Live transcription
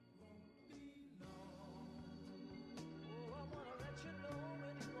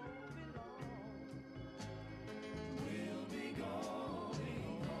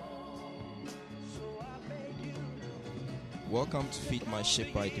Welcome to Feed My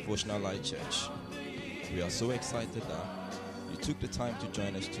Sheep by Devotional Light Church. We are so excited that you took the time to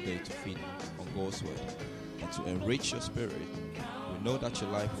join us today to feed on God's Word and to enrich your spirit. We know that your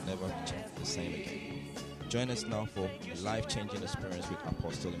life will never be the same again. Join us now for a life-changing experience with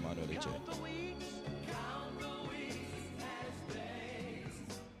Apostle Emmanuel Ejay.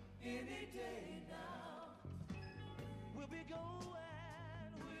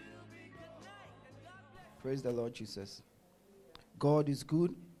 Praise the Lord Jesus. God is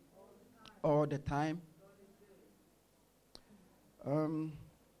good all the time.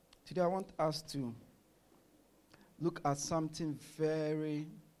 Today I want us to look at something very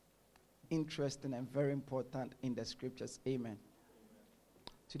interesting and very important in the scriptures. Amen.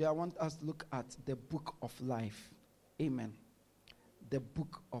 Today I want us to look at the book of life. Amen. The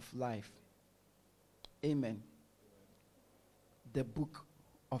book of life. Amen. The book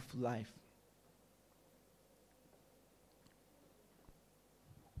of life.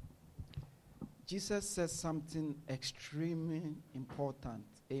 Jesus says something extremely important.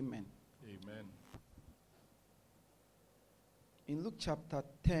 Amen. Amen. In Luke chapter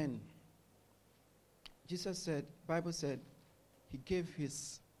 10, Jesus said, Bible said, he gave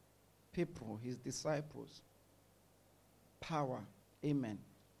his people, his disciples, power. Amen.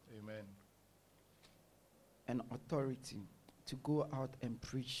 Amen. And authority to go out and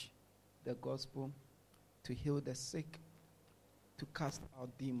preach the gospel, to heal the sick, to cast out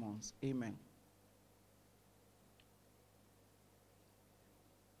demons. Amen.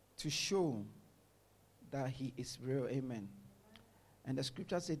 To show that he is real. Amen. And the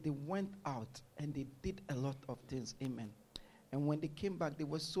scripture said they went out and they did a lot of things. Amen. And when they came back, they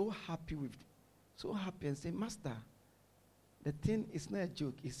were so happy and said, Master, the thing is not a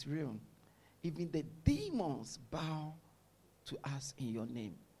joke, it's real. Even the demons bow to us in your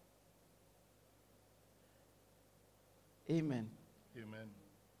name. Amen. Amen.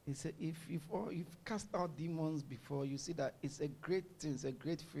 He said, if you've cast out demons before, you see that it's a great thing, it's a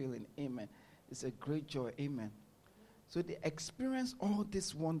great feeling. Amen. It's a great joy. Amen. So they experienced all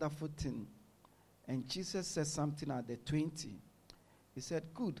this wonderful thing. And Jesus said something at the 20. He said,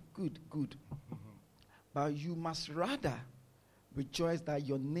 good. But you must rather rejoice that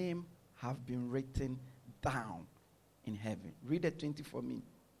your name have been written down in heaven. Read the 20 for me.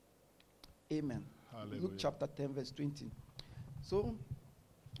 Amen. Hallelujah. Luke chapter 10 verse 20. So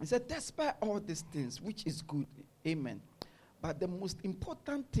he said, despite all these things, which is good, amen. But the most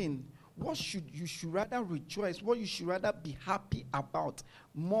important thing, you should rather rejoice, what you should rather be happy about,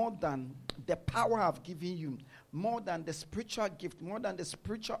 more than the power I've given you, more than the spiritual gift, more than the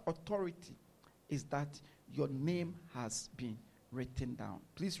spiritual authority, is that your name has been written down.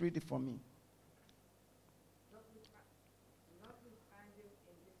 Please read it for me.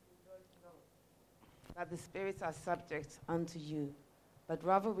 That the spirits are subject unto you, but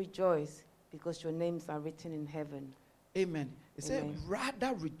rather rejoice because your names are written in heaven. Amen. It said,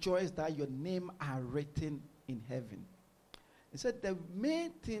 rather rejoice that your name are written in heaven. It said, the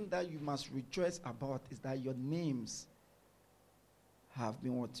main thing that you must rejoice about is that your names have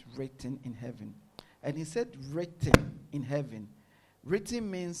been written in heaven. And he said, written in heaven. Written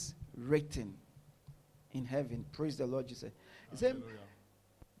means written in heaven. Praise the Lord Jesus. He said,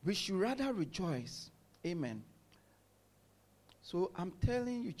 we should rather rejoice. Amen. So I'm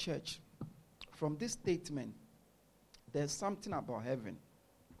telling you, church, from this statement, there's something about heaven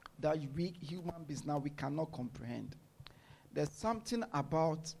that we human beings now we cannot comprehend. There's something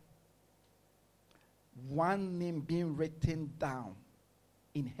about one name being written down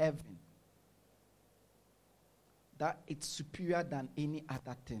in heaven that it's superior than any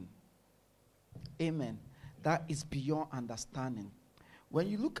other thing. Amen. That is beyond understanding. When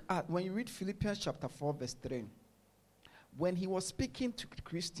you read Philippians chapter 4 verse 3, when he was speaking to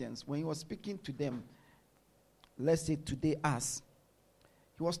Christians, when he was speaking to them, let's say today us,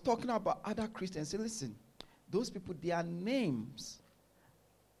 he was talking about other Christians. Say, listen, those people, their names,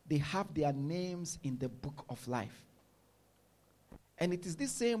 they have their names in the book of life. And it is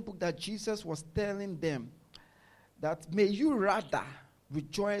this same book that Jesus was telling them that may you rather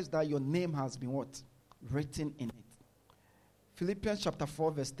rejoice that your name has been what? Written in it. Philippians chapter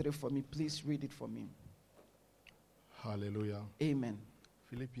 4 verse 3 for me. Please read it for me. Hallelujah. Amen.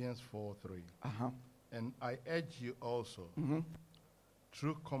 Philippians 4:3. Uh-huh. And I urge you also,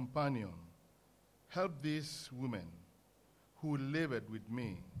 through companion, help these women who labored with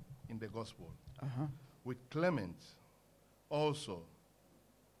me in the gospel, with Clement also,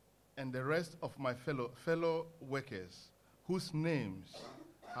 and the rest of my fellow workers whose names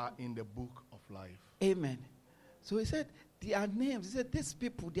are in the book of life. Amen. So he said, their names, he said, these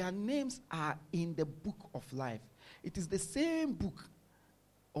people, their names are in the book of life. It is the same book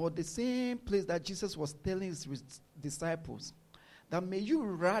or the same place that Jesus was telling his disciples that may you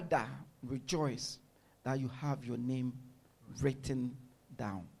rather rejoice that you have your name written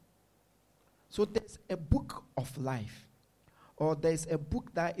down. So there's a book of life, or there's a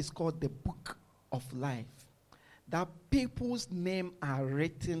book that is called the book of life, that people's names are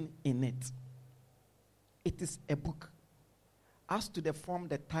written in it. It is a book. As to the form,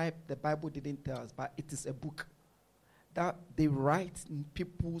 the type, the Bible didn't tell us, but it is a book that they write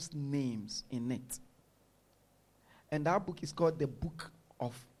people's names in it. And that book is called the book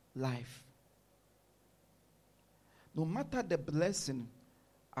of life. No matter the blessing,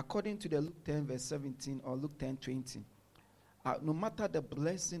 according to the Luke 10 verse 17 or Luke 10, 20, no matter the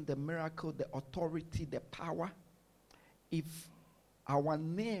blessing, the miracle, the authority, the power, if our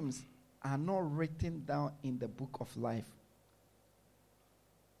names are not written down in the book of life,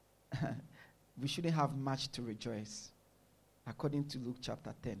 we shouldn't have much to rejoice, according to Luke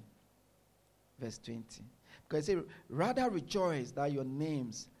chapter 10, verse 20. Because it says, rather rejoice that your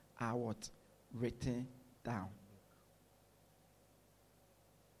names are what? Written down.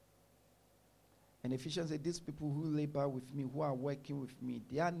 And Ephesians said, these people who labor with me, who are working with me,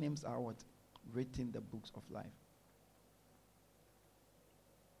 their names are what? Written in the books of life.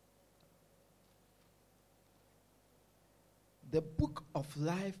 The book of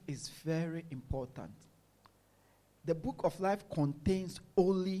life is very important. The book of life contains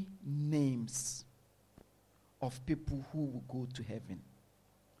only names of people who will go to heaven.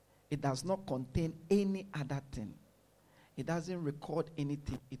 It does not contain any other thing. It doesn't record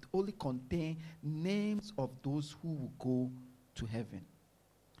anything. It only contains names of those who will go to heaven.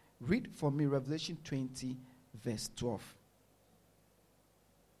 Read for me Revelation 20, verse 12.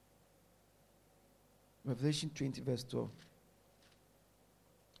 Revelation 20, verse 12.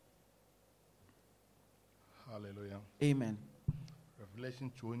 Hallelujah. Amen.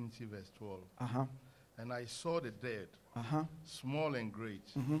 Revelation 20, verse 12. Uh-huh. And I saw the dead, Uh-huh. small and great,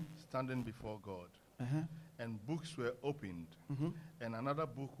 Mm-hmm. standing before God. Uh-huh. And books were opened, Mm-hmm. and another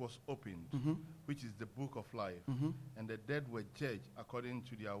book was opened, Mm-hmm. which is the book of life. Mm-hmm. And the dead were judged according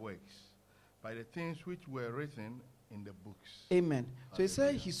to their works, by the things which were written in the books. Amen. So he said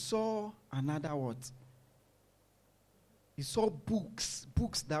Hallelujah. he saw another what? He saw books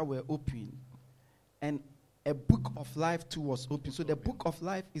that were open. And a book of life too was open. So the book of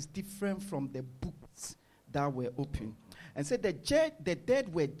life is different from the books that were open. And said the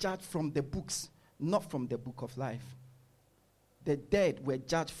dead were judged from the books, not from the book of life. The dead were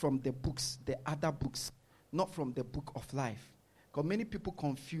judged from the books, the other books, not from the book of life. Because many people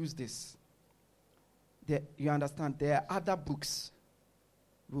confuse this. You understand, there are other books.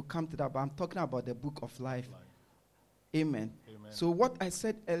 We'll come to that, but I'm talking about the book of life. Amen. Amen. So what I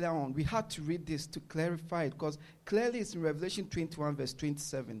said earlier on, we had to read this to clarify it, because clearly it's in Revelation 21 verse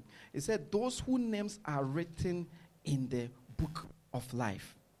 27. It said, those whose names are written in the book of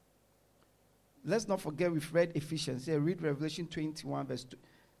life. Let's not forget we've read Ephesians. Here, read Revelation 21 verse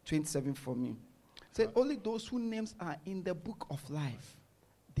 27 for me. It said, only those whose names are in the book of life,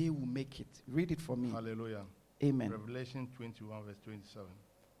 they will make it. Read it for me. Hallelujah. Amen. Revelation 21, verse 27.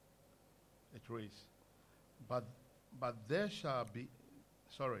 It reads, But there shall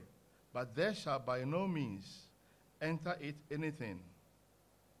by no means enter it anything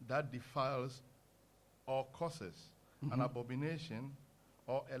that defiles or causes an abomination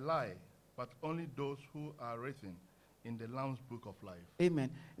or a lie, but only those who are written in the Lamb's book of life.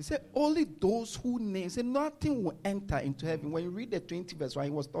 Amen. He said, only those who name. He said, nothing will enter into heaven. When you read the 20 verse 1,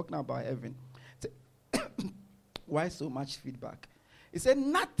 he was talking about heaven. He said, why so much feedback? He said,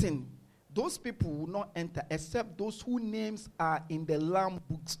 nothing. Those people will not enter except those whose names are in the Lamb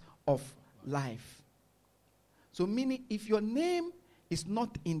books of life. So meaning, if your name is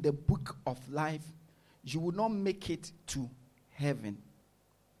not in the book of life, you will not make it to heaven.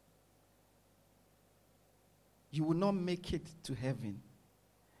 You will not make it to heaven.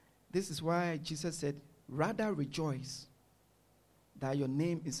 This is why Jesus said, rather rejoice that your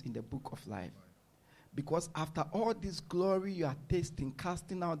name is in the book of life. Because after all this glory you are tasting,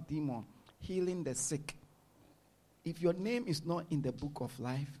 casting out demons, healing the sick, if your name is not in the book of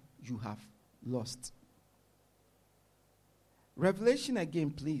life, you have lost. Revelation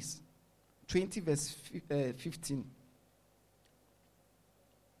again, please. 20 verse 15.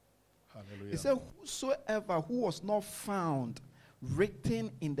 Hallelujah. It said, whosoever who was not found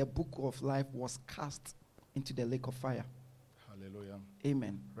written in the book of life was cast into the lake of fire. Hallelujah.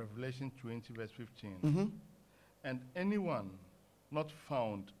 Amen. Revelation 20, verse 15. Mm-hmm. And anyone not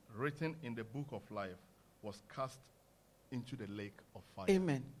found written in the book of life was cast into the lake of fire.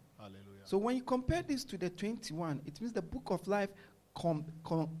 Amen. Hallelujah. So when you compare this to the 21, it means the book of life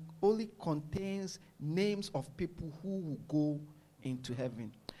only contains names of people who will go into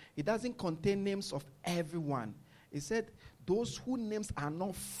heaven. It doesn't contain names of everyone. It said those whose names are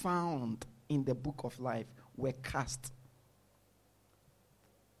not found in the book of life were cast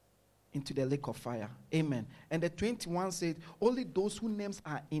into the lake of fire. Amen. And the 21 said only those whose names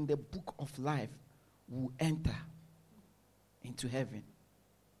are in the book of life will enter into heaven.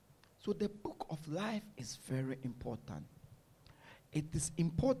 So the book of life is very important. It is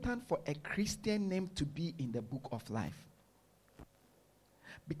important for a Christian name to be in the book of life.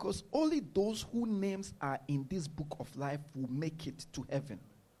 Because only those whose names are in this book of life will make it to heaven.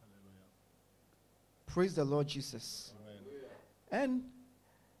 Hallelujah. Praise the Lord Jesus. Amen.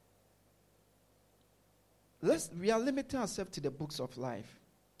 And we are limiting ourselves to the books of life.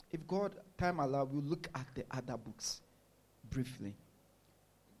 If God time allows, we'll look at the other books briefly.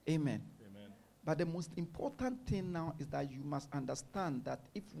 Amen. Amen. But the most important thing now is that you must understand that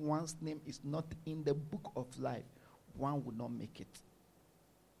if one's name is not in the book of life, one will not make it.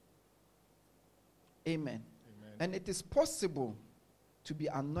 Amen. Amen. And it is possible to be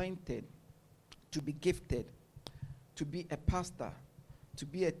anointed, to be gifted, to be a pastor, to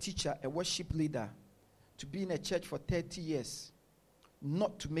be a teacher, a worship leader, to be in a church for 30 years,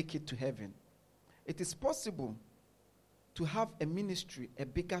 not to make it to heaven. It is possible to have a ministry, a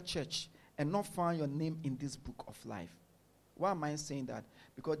bigger church, and not find your name in this book of life. Why am I saying that?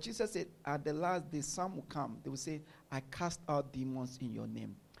 Because Jesus said, at the last day, some will come. They will say, I cast out demons in your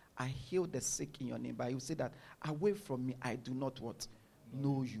name. I heal the sick in your name. But he will say that, away from me, I do not what?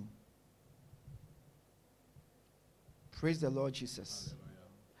 Know you. Praise the Lord Jesus. Hallelujah.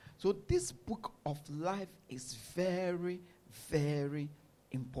 So this book of life is very, very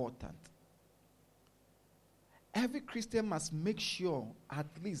important. Every Christian must make sure at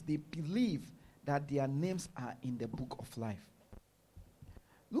least they believe that their names are in the book of life.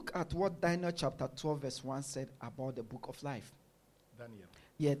 Look at what Daniel chapter 12 verse 1 said about the book of life. Daniel.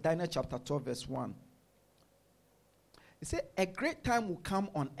 Yeah, Daniel chapter 12 verse 1. He said, a great time will come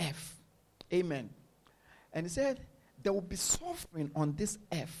on earth. Amen. And he said, there will be suffering on this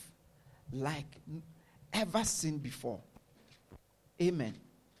earth like ever seen before. Amen.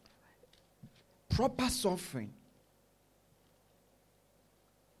 Proper suffering.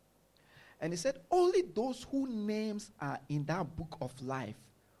 And he said, only those whose names are in that book of life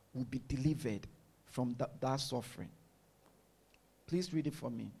will be delivered from that suffering. Please read it for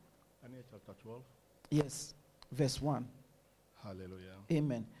me. Daniel chapter 12. Yes, verse 1. Hallelujah.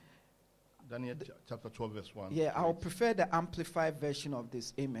 Amen. Daniel chapter 12 verse 1. Yeah, I'll prefer the amplified version of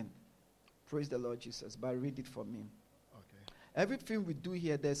this. Amen. Praise the Lord Jesus. But read it for me. Okay. Everything we do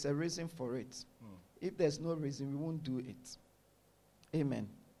here, there's a reason for it. If there's no reason, we won't do it. Amen.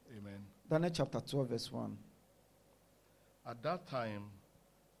 Amen. Daniel chapter 12 verse 1. At that time,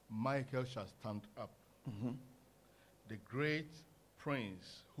 Michael shall stand up, the great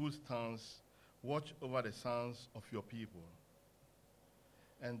prince who stands watch over the sons of your people.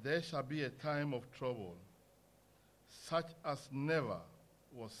 And there shall be a time of trouble, such as never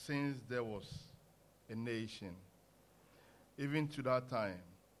was since there was a nation, even to that time.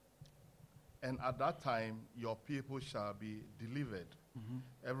 And at that time, your people shall be delivered,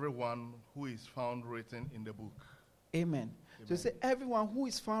 everyone who is found written in the book. Amen. So say, everyone who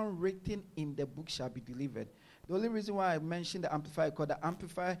is found written in the book shall be delivered. The only reason why I mentioned the Amplifier, because the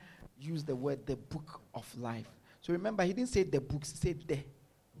Amplifier used the word the book of life. So remember, he didn't say the books, he said the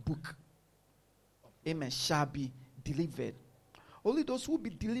book. Amen. Shall be delivered. Only those who will be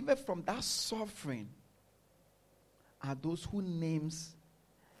delivered from that suffering are those whose names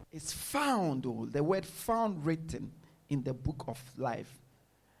is found, the word found written in the book of life.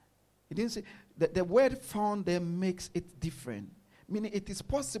 It didn't say that the word found there makes it different. Meaning it is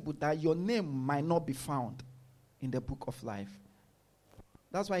possible that your name might not be found in the book of life.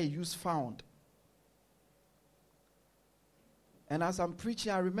 That's why he used found. And as I'm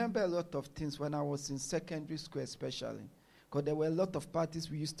preaching, I remember a lot of things when I was in secondary school especially. Because there were a lot of parties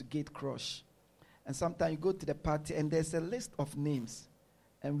we used to gate crush. And sometimes you go to the party and there's a list of names.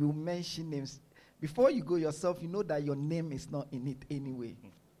 And we'll mention names. Before you go yourself, you know that your name is not in it anyway.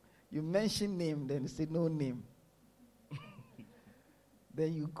 You mention name, then you say no name.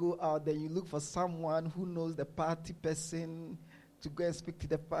 Then you go out, then you look for someone who knows the party person to go and speak to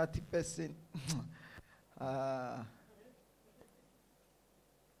the party person.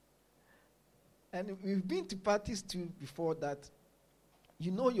 And we've been to parties too before that.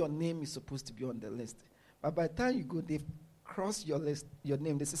 You know your name is supposed to be on the list. But by the time you go, they've crossed your list, your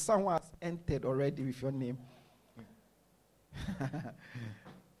name. They say someone has entered already with your name.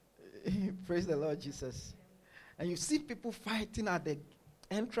 Praise the Lord Jesus. And you see people fighting at the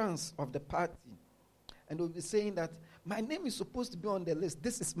entrance of the party. And they'll be saying that, my name is supposed to be on the list.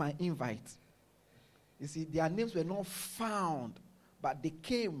 This is my invite. You see, their names were not found, but they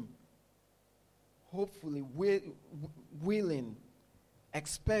came, hopefully, willing,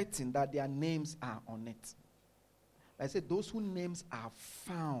 expecting that their names are on it. I said, those whose names are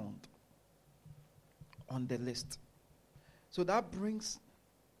found on the list. So that brings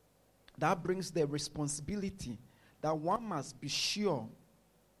the responsibility that one must be sure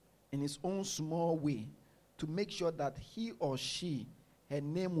in his own small way to make sure that he or she, her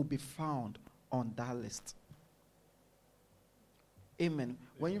name will be found on that list. Amen.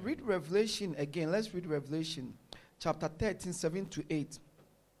 When you read Revelation again, let's read Revelation chapter 13, 7 to 8.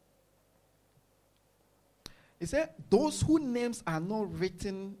 It said, those whose names are not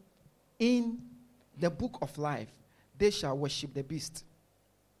written in the book of life, they shall worship the beast.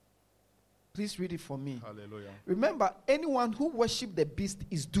 Please read it for me. Hallelujah. Remember, anyone who worships the beast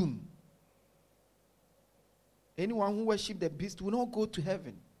is doomed. Anyone who worships the beast will not go to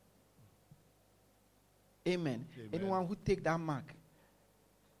heaven. Amen. Amen. Anyone who take that mark.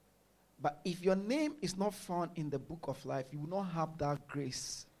 But if your name is not found in the book of life, you will not have that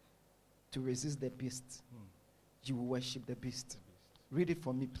grace to resist the beast. You will worship the beast. Read it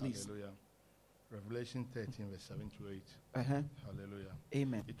for me, please. Hallelujah. Revelation 13, verse 7 to 8. Uh-huh. Hallelujah.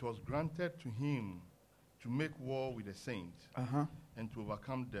 Amen. It was granted to him to make war with the saints Uh-huh. and to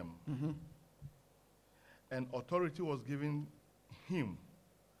overcome them. Mm-hmm. And authority was given him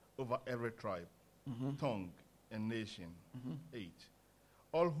over every tribe, Mm-hmm. tongue, and nation. Mm-hmm. 8.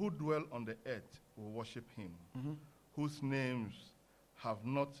 All who dwell on the earth will worship him, Mm-hmm. whose names have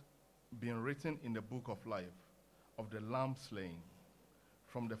not been written in the book of life of the Lamb slain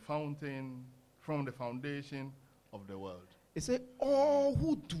from the foundation of the world. It said, all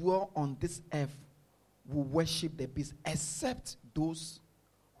who dwell on this earth will worship the beast, except those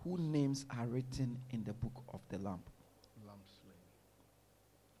whose names are written in the book of the Lamb. Lamb slain.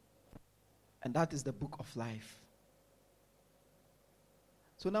 And that is the book of life.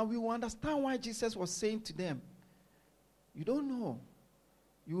 So now we will understand why Jesus was saying to them, you don't know.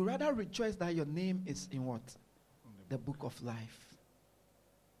 You would rather rejoice that your name is in what? The book of life.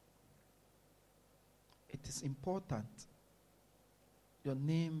 It is important. Your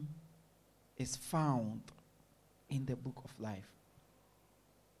name is found in the book of life.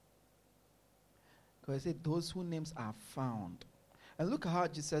 Because it said, those whose names are found. And look how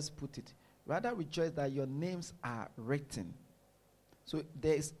Jesus put it. Rather rejoice that your names are written. So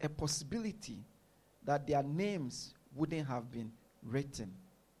there is a possibility that their names wouldn't have been written.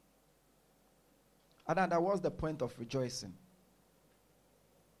 And that was the point of rejoicing.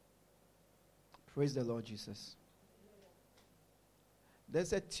 Praise the Lord Jesus.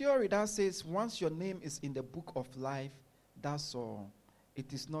 There's a theory that says once your name is in the book of life, that's all.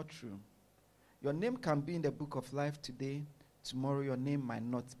 It is not true. Your name can be in the book of life today. Tomorrow your name might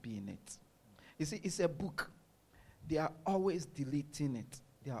not be in it. You see, it's a book. They are always deleting it.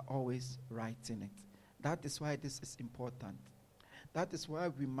 They are always writing it. That is why this is important. That is why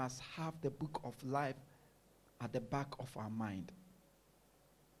we must have the book of life at the back of our mind.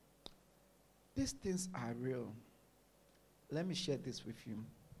 These things are real. Let me share this with you.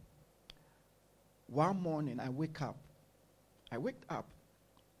 One morning I waked up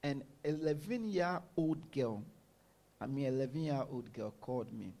and 11-year-old girl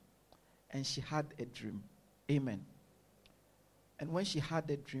called me and she had a dream. Amen. And when she had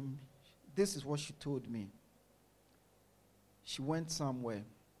a dream, this is what she told me. She went somewhere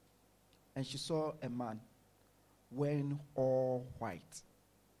and she saw a man wearing all white.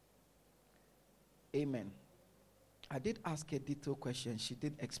 Amen. I did ask a detailed question. She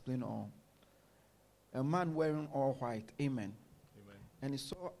did explain all. A man wearing all white. Amen. Amen. And he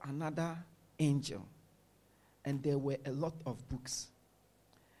saw another angel. And there were a lot of books.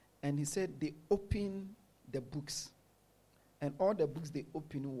 And he said they opened the books. And all the books they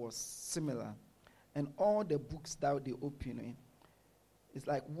opened was similar. And all the books that they opened, it's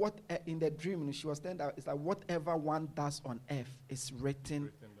like what in the dream she was telling that it's like whatever one does on earth is written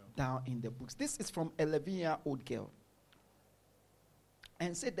down in the books. This is from 11-year-old girl.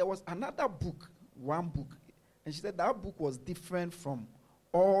 And said there was another book, one book. And she said that book was different from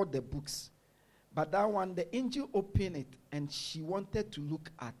all the books. But that one, the angel opened it and she wanted to look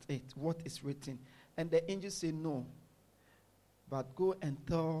at it, what is written. And the angel said, no. But go and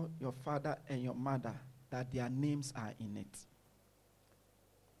tell your father and your mother that their names are in it.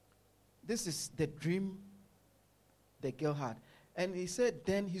 This is the dream the girl had. And he said,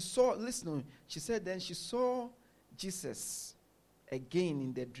 then he saw, listen, she said, then she saw Jesus again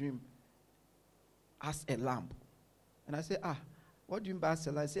in the dream as a lamb. And I said, what do you mean by as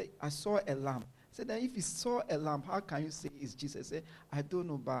a lamb? I said, I saw a lamb. I said, then if you saw a lamb, how can you say it's Jesus? I said, I don't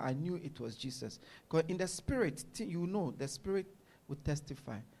know, but I knew it was Jesus. Because in the spirit, you know, the spirit would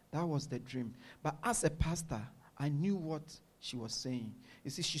testify. That was the dream. But as a pastor, I knew what she was saying.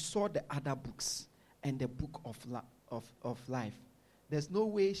 You see, she saw the other books and the book of life. There's no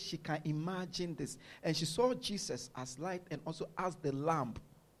way she can imagine this. And she saw Jesus as light and also as the lamb.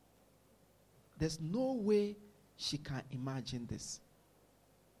 There's no way she can imagine this.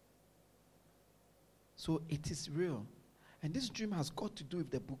 So it is real. And this dream has got to do with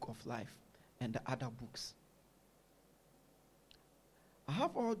the book of life and the other books. I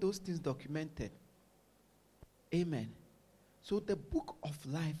have all those things documented. Amen. So the book of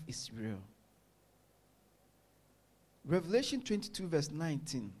life is real. Revelation 22 verse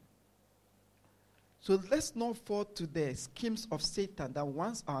 19. So let's not fall to the schemes of Satan that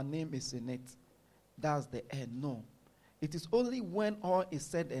once our name is in it, that's the end. No. It is only when all is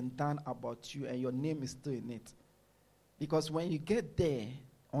said and done about you and your name is still in it. Because when you get there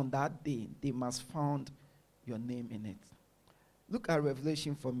on that day, they must found your name in it. Look at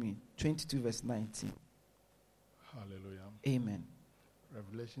Revelation for me, 22 verse 19. Hallelujah. Amen.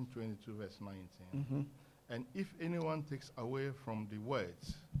 Revelation 22 verse 19. Mm-hmm. And if anyone takes away from the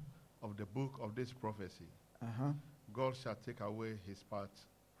words of the book of this prophecy, God shall take away his part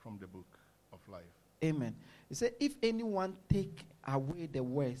from the book of life. Amen. He said, if anyone take away the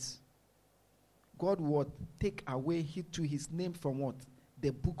words, God would take away his name from what? The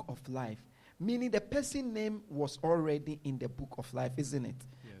book of life. Meaning the person's name was already in the book of life, isn't it?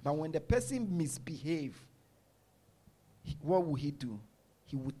 Yes. But when the person misbehave, what will he do?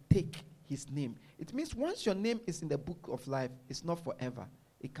 He would take his name. It means once your name is in the book of life, it's not forever.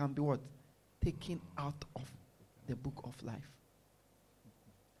 It can be what? Taken out of the book of life.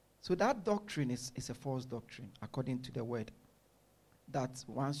 So that doctrine is a false doctrine, according to the word. That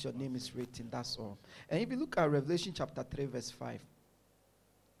once your name is written, that's all. And if you look at Revelation chapter 3, verse 5.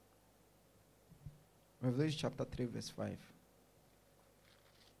 Revelation chapter 3, verse 5.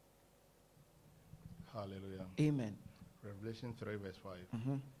 Hallelujah. Amen. Revelation 3, verse 5.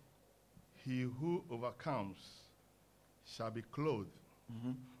 Mm-hmm. He who overcomes shall be clothed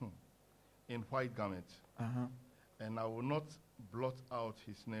in white garments, and I will not blot out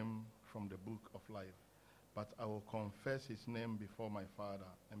his name from the book of life, but I will confess his name before my Father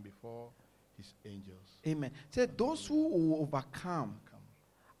and before his angels. Amen. Say, those who will overcome,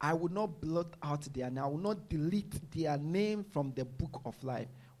 I will not blot out their name. I will not delete their name from the book of life.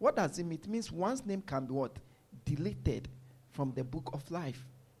 What does it mean? It means one's name can be what? Deleted from the book of life.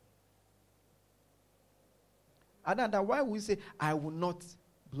 And why we say, I will not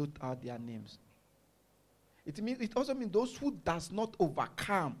blot out their names? It also means those who does not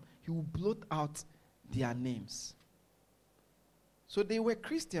overcome, he will blot out their names. So they were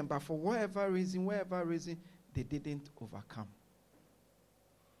Christian, but for whatever reason, they didn't overcome.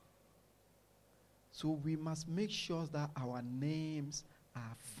 So we must make sure that our names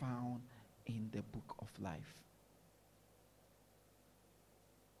are found in the book of life.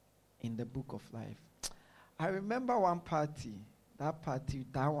 In the book of life. I remember one party, that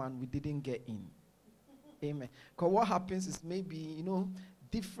one we didn't get in. Amen. Because what happens is maybe,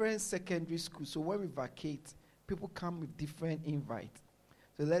 different secondary schools. So when we vacate, people come with different invites.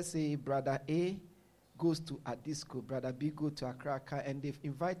 So let's say Brother A goes to Adisco, Brother B goes to Accra, and they've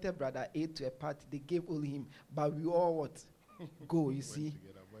invited Brother A to a party. They gave only him, but we all what? Go, you see.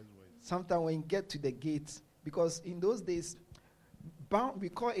 Sometimes when you get to the gate, because in those days, we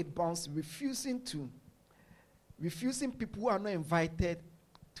call it bounce, refusing people who are not invited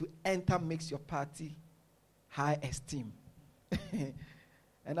to enter makes your party high esteem.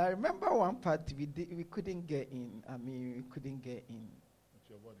 And I remember one party we couldn't get in. We couldn't get in. With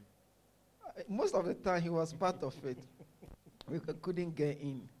your body? Most of the time he was part of it. We couldn't get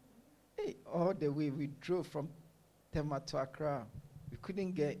in. Hey, all the way we drove from Tema to Accra. We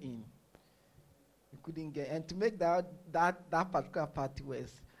couldn't get in. And to make that particular party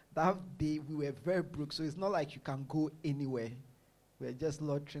was, that day we were very broke, so it's not like you can go anywhere. We're just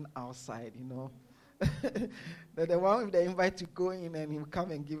loitering outside, But the one with the invite to go in and he'll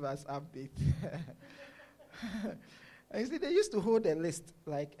come and give us update. And you see, they used to hold a list,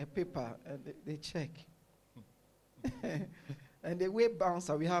 like a paper, and they check. And the way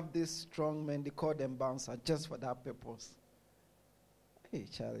bouncer, we have these strong men, they call them bouncer just for that purpose. Hey,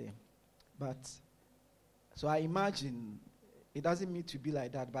 Charlie. But, so I imagine, it doesn't mean to be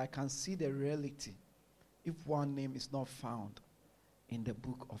like that, but I can see the reality if one name is not found in the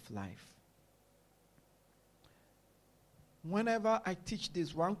book of life. Whenever I teach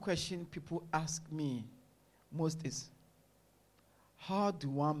this, one question people ask me most is, how do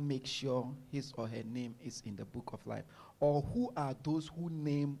one make sure his or her name is in the book of life? Or who are those whose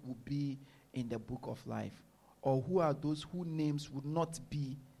name will be in the book of life? Or who are those whose names would not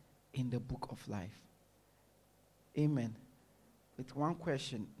be in the book of life? Amen. It's one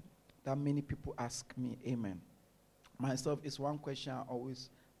question that many people ask me. Amen. Myself, it's one question I always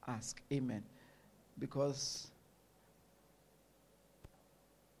ask. Amen. Because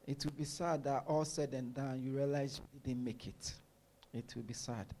it will be sad that all said and done, you realize you didn't make it. It will be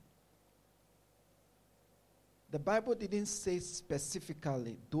sad. The Bible didn't say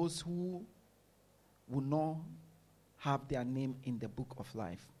specifically those who will not have their name in the book of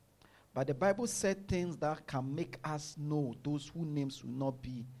life. But the Bible said things that can make us know those whose names will not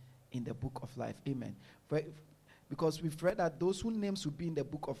be in the book of life. Amen. Because we've read that those whose names will be in the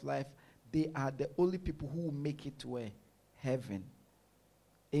book of life, they are the only people who will make it to heaven.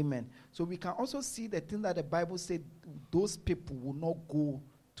 Amen. So we can also see the thing that the Bible said, those people will not go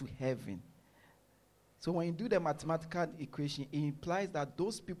to heaven. So when you do the mathematical equation, it implies that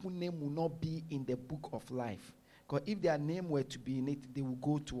those people's name will not be in the book of life. Because if their name were to be in it, they will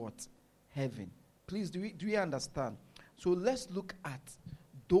go to what? Heaven. Please, do we understand? So let's look at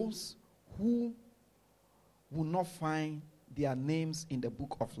those who will not find their names in the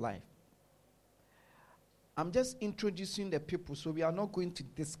book of life. I'm just introducing the people, so we are not going to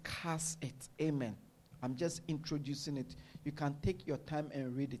discuss it. Amen. I'm just introducing it. You can take your time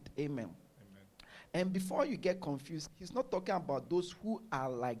and read it. Amen. Amen. And before you get confused, he's not talking about those who are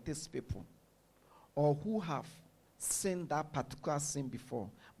like these people or who have sinned that particular sin before,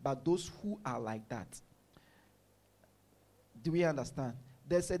 but those who are like that. Do we understand?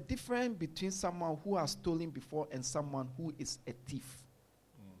 There's a difference between someone who has stolen before and someone who is a thief.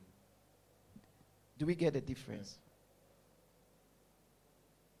 Do we get the difference? Yes.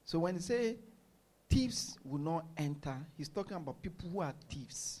 So when he say thieves will not enter, he's talking about people who are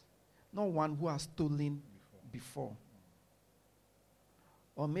thieves, not one who has stolen before.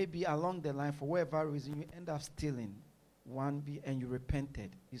 Or maybe along the line, for whatever reason, you end up stealing and you repented.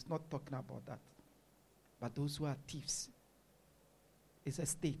 He's not talking about that. But those who are thieves, it's a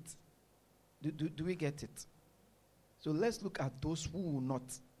state. Do we get it? So let's look at those who will not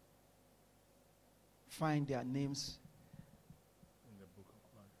find their names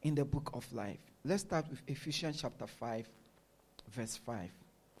in the book of life. Let's start with Ephesians chapter 5, verse 5.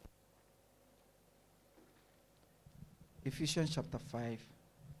 Ephesians chapter 5,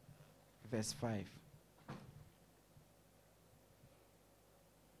 verse 5.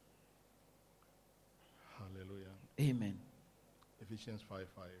 Hallelujah. Amen. Ephesians 5:5.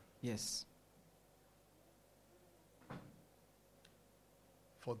 Yes.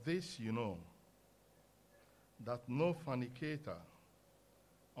 For this you know, that no fornicator,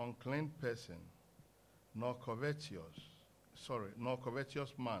 unclean person, nor covetous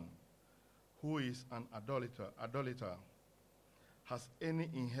man, who is an idolater, has any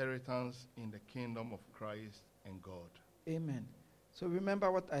inheritance in the kingdom of Christ and God. Amen. So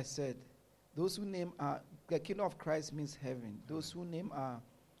remember what I said. Those who name are, the kingdom of Christ means heaven. Those who name are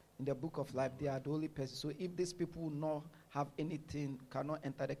in the book of life, they are the only person. So if these people will not have anything, cannot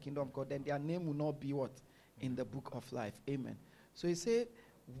enter the kingdom of God, then their name will not be what? In the book of life. Amen. So he said,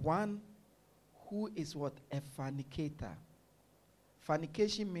 one who is what? A fornicator.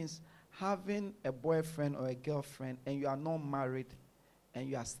 Fornication means having a boyfriend or a girlfriend and you are not married and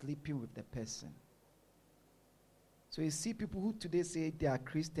you are sleeping with the person. So you see people who today say they are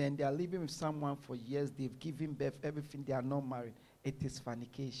Christian, they are living with someone for years, they've given birth, everything, they are not married. It is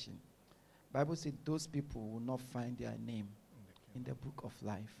fornication. Bible says those people will not find their name in the book of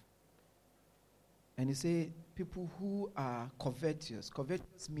life. And you say people who are covetous.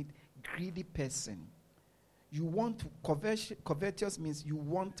 Covetous means greedy person. You want covetous means you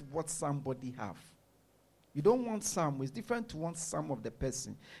want what somebody have. You don't want some. It's different to want some of the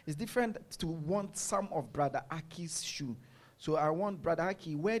person. It's different to want some of Brother Aki's shoe. So I want Brother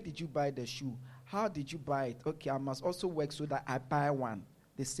Aki, where did you buy the shoe? How did you buy it? Okay, I must also work so that I buy one.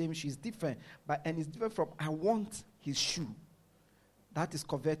 The same shoe is different. And it's different from I want his shoe. That is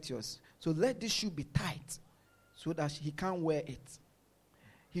covetous. So let this shoe be tight so that he can't wear it.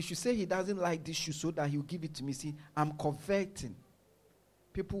 He should say he doesn't like this shoe so that he'll give it to me. See, I'm coveting.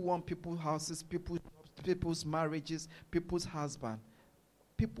 People want people's houses, people's marriages, people's husband.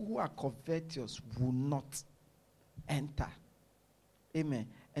 People who are covetous will not enter. Amen.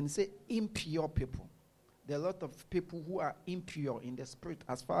 And say impure people. There are a lot of people who are impure in the spirit.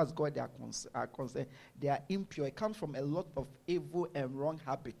 As far as God are concerned, they are impure. It comes from a lot of evil and wrong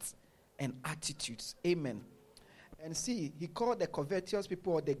habits and attitudes. Amen. And see, he called the covetous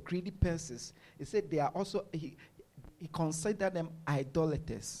people or the greedy persons. He said they are also, he considered them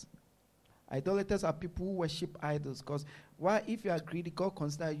idolaters. Idolaters are people who worship idols. Because why, if you are greedy, God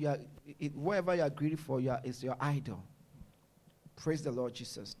considers you are, whatever you are greedy for, is your idol. Praise the Lord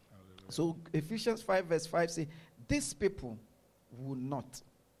Jesus. Hallelujah. So Ephesians 5 verse 5 says, these people will not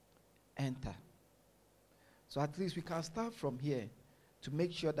enter. So at least we can start from here to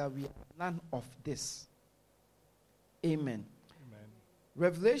make sure that we are none of this. Amen. Amen.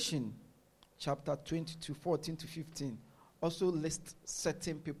 Revelation chapter 22, 14 to 15 also lists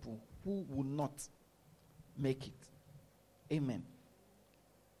certain people who will not make it. Amen.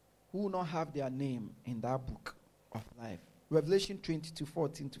 Who will not have their name in that book of life. Revelation 22,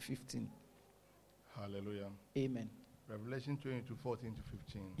 14 to 15. Hallelujah. Amen. Revelation 22, 14 to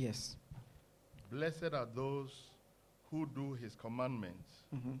 15. Yes. Blessed are those who do his commandments,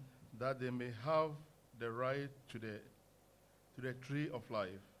 Mhm. that they may have the right to the tree of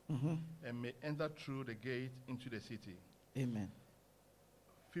life, Mhm. and may enter through the gate into the city. Amen.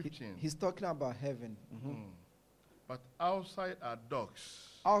 15. He's talking about heaven. Mhm. Mm. But outside are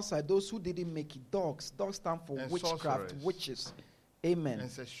dogs Outside, those who didn't make it, dogs. Dogs stand for And witchcraft, sorcerers. witches. Amen.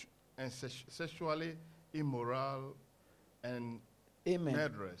 and sexually immoral and Amen.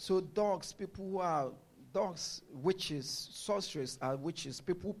 murderers. So dogs, people who are dogs, witches, sorcerers are witches.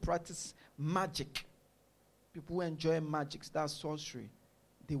 People who practice magic, people who enjoy magic, that's sorcery.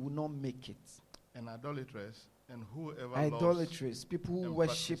 They will not make it. And idolaters and whoever Idolatries, people who and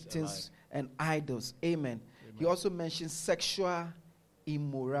worship practice a things and idols. Amen. He also mentions sexual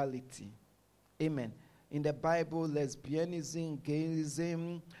immorality. Amen. In the Bible, lesbianism,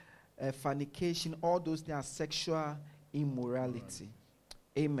 gayism, fornication, all those things are sexual immorality.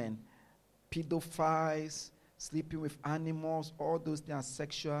 Amen. Pedophiles, sleeping with animals, all those things are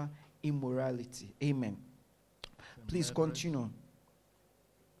sexual immorality. Amen. Please continue.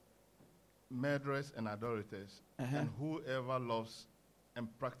 Murderers and idolaters, and whoever loves and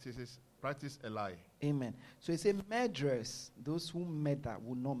practice a lie. Amen. So he said, murderers, those who murder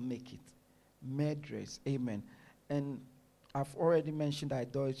will not make it. Murderers. Amen. And I've already mentioned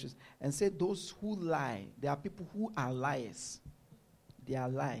idolaters. And said those who lie. There are people who are liars. They are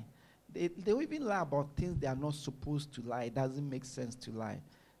lying. They will even lie about things they are not supposed to lie. It doesn't make sense to lie.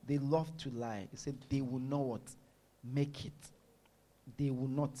 They love to lie. He said they will not what? Make it. They will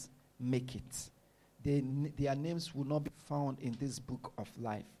not make it. Their names will not be found in this book of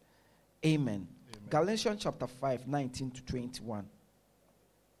life. Amen. Amen. Galatians chapter 5, 19 to 21.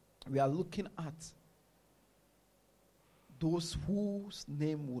 We are looking at those whose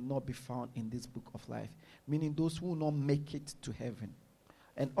name will not be found in this book of life, meaning those who will not make it to heaven.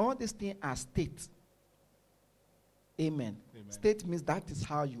 And all these things are state. Amen. Amen. State means that is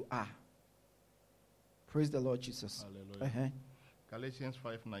how you are. Praise the Lord Jesus. Hallelujah. Galatians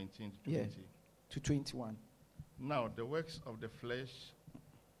 5:19 to 20. Yeah. To 21. Now the works of the flesh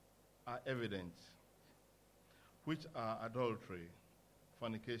are evident, which are adultery,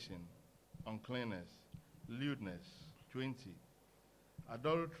 fornication, uncleanness, lewdness. 20.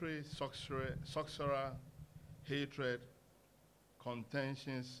 Adultery, sorcerer, hatred,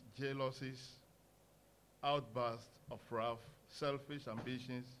 contentions, jealousies, outbursts of wrath, selfish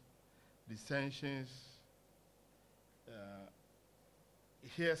ambitions, dissensions,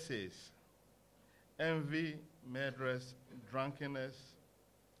 hearsays, envy, murderers, drunkenness,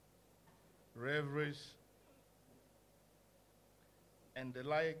 revelries, and the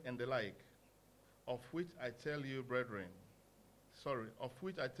like, of which I tell you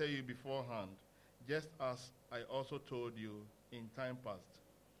beforehand, just as I also told you in time past,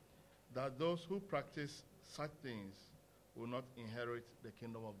 that those who practice such things will not inherit the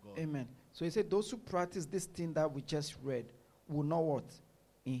kingdom of God. Amen. So he said those who practice this thing that we just read will not what?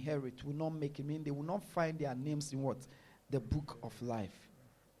 Inherit, will not make it. Mean they will not find their names in what? The book of life.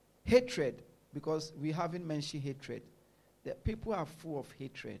 Hatred, because we haven't mentioned hatred. The people are full of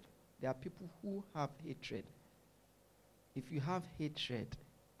hatred. There are people who have hatred. If you have hatred,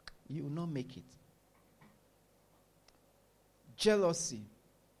 you will not make it. Jealousy.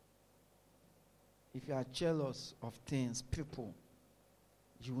 If you are jealous of things, people,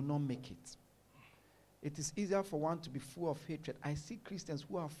 you will not make it. It is easier for one to be full of hatred. I see Christians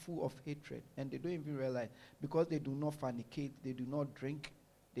who are full of hatred and they don't even realize, because they do not fornicate, they do not drink,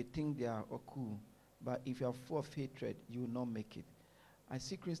 they think they are cool. But if you are full of hatred, you will not make it. I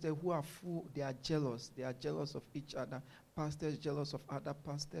see Christians who are full, they are jealous. They are jealous of each other. Pastors jealous of other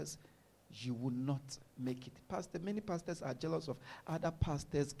pastors. You will not make it. Many pastors are jealous of other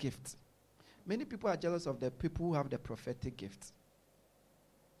pastors' gifts. Many people are jealous of the people who have the prophetic gifts.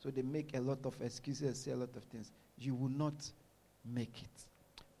 So they make a lot of excuses, say a lot of things. you will not make it.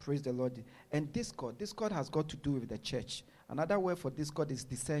 Praise the Lord. And discord has got to do with the church. Another word for discord is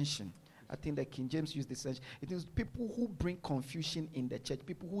dissension. I think that King James used dissension. It is people who bring confusion in the church,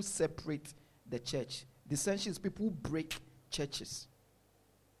 people who separate the church. Dissension is people who break churches.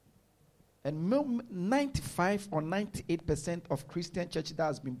 And 95 or 98% of Christian churches that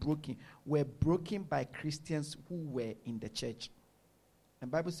has been broken were broken by Christians who were in the church.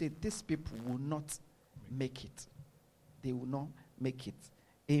 And the Bible says these people will not make it. They will not make it.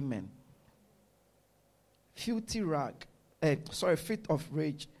 Amen. Fit of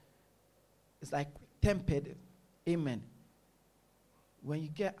rage. It's like tempered. Amen. When you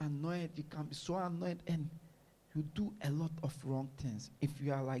get annoyed, you can be so annoyed and you do a lot of wrong things. If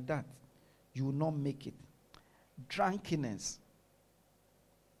you are like that, you will not make it. Drunkenness,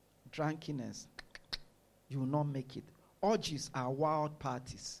 you will not make it. Orgies are wild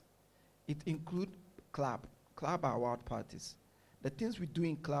parties. It includes club. Club are wild parties. The things we do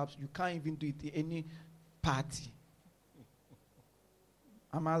in clubs, you can't even do it in any party.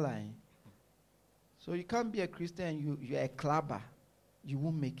 Am I lying? So you can't be a Christian, you're a clubber. You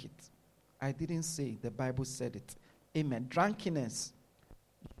won't make it. I didn't say, the Bible said it. Amen. Drunkenness,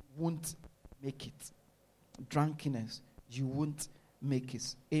 you won't make it. Drunkenness, you won't make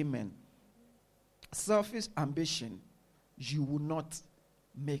it. Amen. Selfish ambition, you will not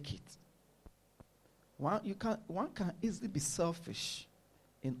make it. One can easily be selfish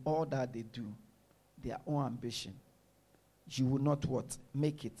in all that they do, their own ambition. You will not what?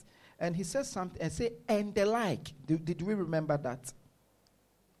 Make it. And he says something, and say, and the like. Did we remember that?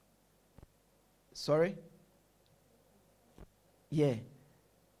 Sorry? Yeah.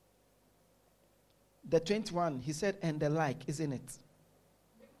 The 21, he said, and the like, isn't it?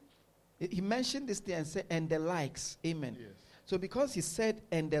 He mentioned this thing and said, and the likes. Amen. Yes. So because he said,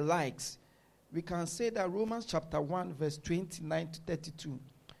 and the likes, we can say that Romans chapter 1, verse 29 to 32,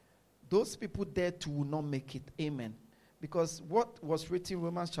 those people there too will not make it. Amen. Because what was written in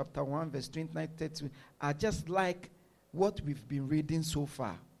Romans chapter 1, verse 29 to 32 are just like what we've been reading so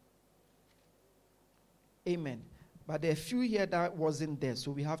far. Amen. But there are a few here that wasn't there,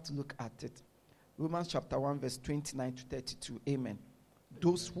 so we have to look at it. Romans chapter 1, verse 29 to 32. Amen.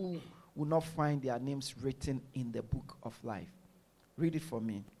 Those who will not find their names written in the book of life. Read it for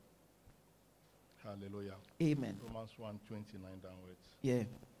me. Hallelujah. Amen. Romans 1:29 downwards. Yeah.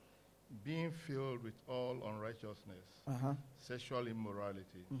 Being filled with all unrighteousness, sexual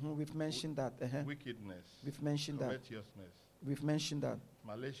immorality, We've mentioned that. wickedness, We've mentioned that. covetousness, We've mentioned that.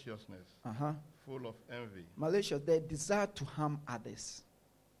 maliciousness, full of envy, Malicious, the desire to harm others.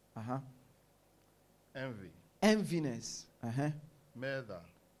 envy, Enviness.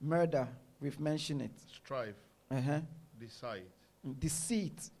 Murder. We've mentioned it. strife, deceit.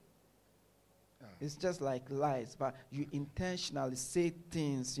 Deceit. It's just like lies, but you intentionally say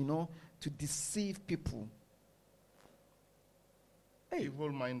things, to deceive people. Hey,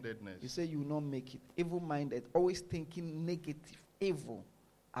 Evil-mindedness. you say you will not make it. Evil-minded, always thinking negative, evil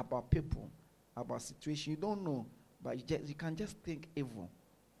about people, about situation. You don't know, but you can just think evil.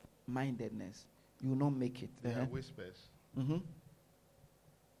 Mindedness. You will not make it. They are whispers,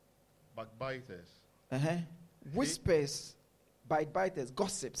 backbiters, Whispers, backbiters,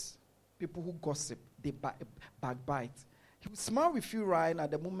 gossips. People who gossip, they backbite. He will smile with you right, and at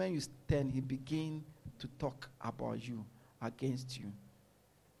the moment you stand, he begin to talk about you, against you,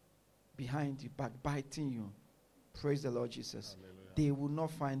 behind you, backbiting you. Praise the Lord Jesus. Hallelujah. They will not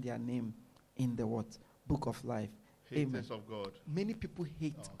find their name in the what? Book of life. haters Amen. of God. Many people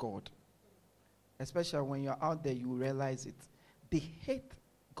hate God. Especially when you're out there, you realize it. They hate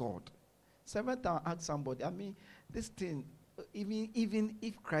God. Several times I ask somebody, this thing, even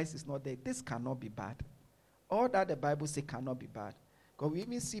if Christ is not there, this cannot be bad. All that the Bible says cannot be bad. Because we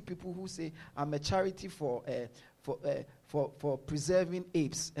even see people who say, I'm a charity for preserving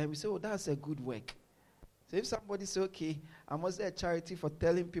apes. And we say, oh, that's a good work. So if somebody says, okay, I must say a charity for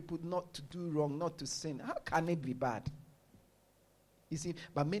telling people not to do wrong, not to sin, how can it be bad? You see,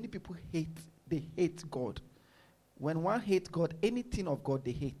 but many people they hate God. When one hates God, anything of God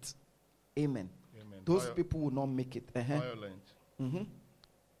they hate. Amen. Amen. Those people will not make it. Violent.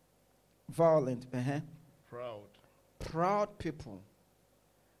 Violent. Proud. Proud people.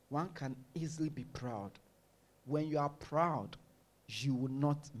 One can easily be proud. When you are proud, you will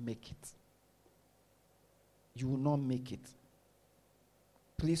not make it. You will not make it.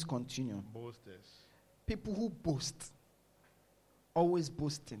 Please continue. Boasters. People who boast. Always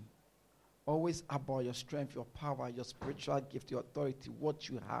boasting. Always about your strength, your power, your spiritual gift, your authority, what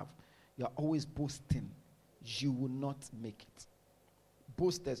you have. You are always boasting. You will not make it.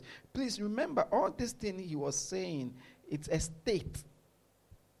 boasters. Please remember, all this thing he was saying, it's a state.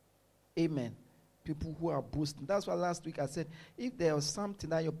 Amen. People who are boasting. That's why last week I said, if there was something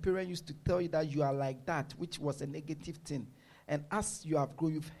that your parents used to tell you that you are like that, which was a negative thing, and as you have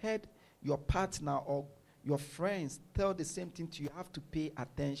grown, you've heard your partner or your friends tell the same thing to you, you have to pay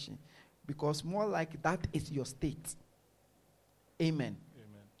attention. Because more like that is your state. Amen.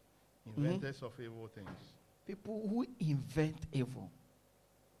 Amen. Inventors of evil things. People who invent evil.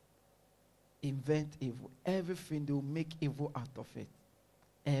 Invent evil. Everything, they will make evil out of it.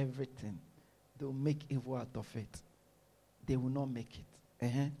 Everything. They will make evil out of it. They will not make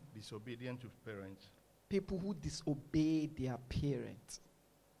it. Disobedient to parents. People who disobey their parents.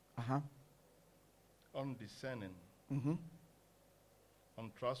 Undiscerning. Mm-hmm.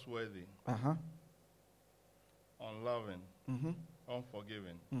 Untrustworthy. Unloving. Mm-hmm.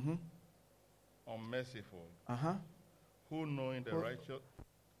 Unforgiving. Mm-hmm. Unmerciful. Who knowing the Oh. righteous.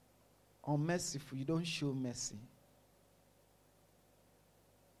 Unmerciful. You don't show mercy.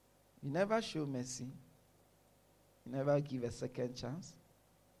 You never show mercy. You never give a second chance.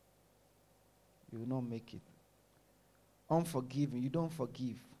 You will not make it. Unforgiving. You don't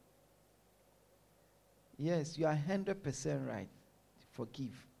forgive. Yes, you are 100% right.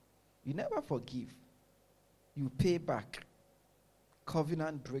 Forgive. You never forgive. You pay back.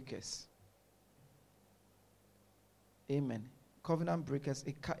 Covenant breakers. Amen. Covenant breakers,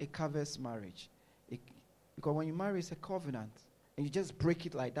 it covers marriage. Because when you marry, it's a covenant. And you just break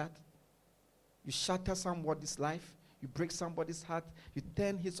it like that. You shatter somebody's life. You break somebody's heart. You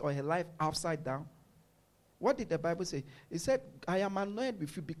turn his or her life upside down. What did the Bible say? It said, I am annoyed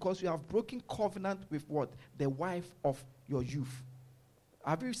with you because you have broken covenant with what? The wife of your youth.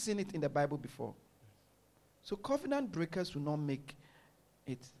 Have you seen it in the Bible before? So covenant breakers will not make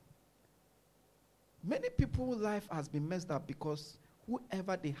it. Many people's life has been messed up because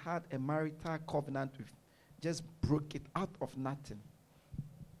whoever they had a marital covenant with just broke it out of nothing.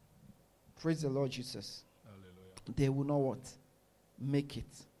 Praise the Lord Jesus. Hallelujah. They will not what? Make it.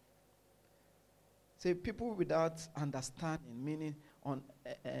 Say people without understanding, meaning on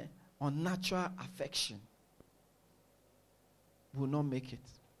natural affection, will not make it.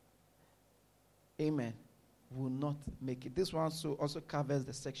 Amen. Will not make it. This one also covers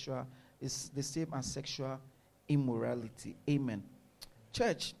the sexual, is the same as sexual immorality. Amen.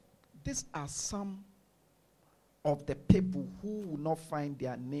 Church, these are some of the people who will not find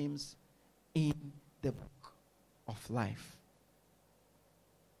their names in the book of life.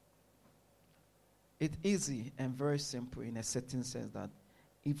 It's easy and very simple in a certain sense that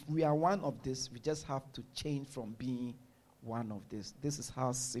if we are one of this, we just have to change from being one of this. This is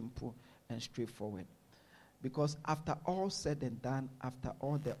how simple and straightforward. Because after all said and done, after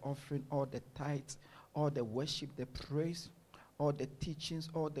all the offering, all the tithes, all the worship, the praise, all the teachings,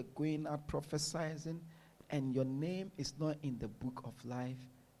 all the going out prophesying, and your name is not in the book of life,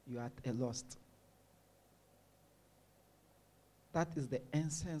 you are at a loss. That is the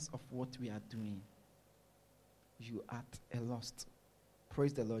essence of what we are doing. You are at a loss.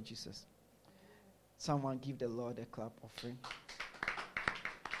 Praise the Lord Jesus. Someone give the Lord a clap offering.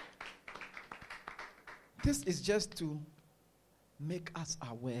 This is just to make us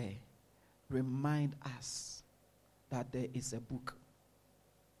aware, remind us that there is a book.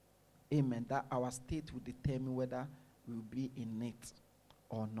 Amen. That our state will determine whether we will be in it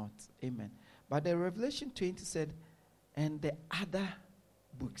or not. Amen. But the Revelation 20 said, and the other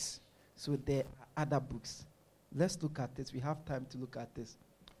books. So there are other books. Let's look at this. We have time to look at this.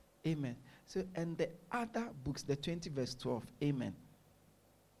 Amen. So, and the other books, the 20 verse 12. Amen.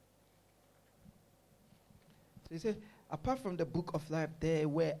 So he said, apart from the book of life, there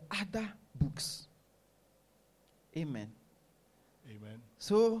were other books. Amen. Amen.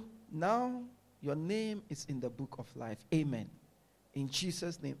 So now your name is in the book of life. Amen. In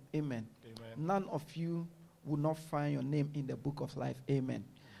Jesus' name, amen. Amen. None of you will not find your name in the book of life. Amen.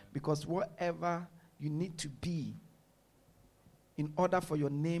 Because whatever you need to be in order for your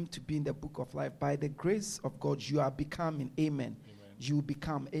name to be in the book of life, by the grace of God, you are becoming. Amen. Amen. You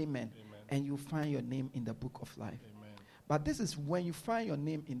become. Amen. Amen. And you find your name in the book of life. Amen. But this is when you find your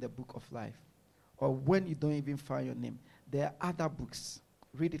name in the book of life, or when you don't even find your name. There are other books.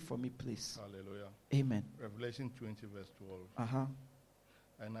 Read it for me, please. Hallelujah. Amen. Revelation 20 verse 12. Uh-huh.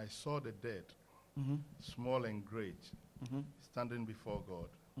 And I saw the dead, Mm-hmm. small and great, Mm-hmm. standing before God,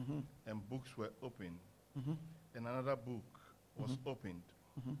 Mm-hmm. and books were opened, Mm-hmm. and another book was Mhm. opened,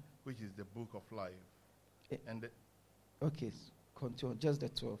 Mm-hmm. which is the book of life. Eh. And the, Okay, continue. Just the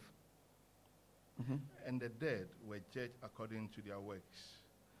 12. Mm-hmm. and the dead were judged according to their works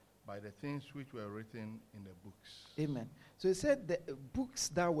by the things which were written in the books. Amen. So he said the books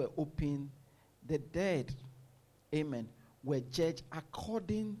that were open, the dead, amen, were judged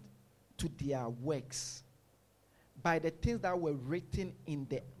according to their works by the things that were written in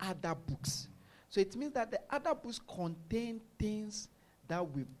the other books. So it means that the other books contain things that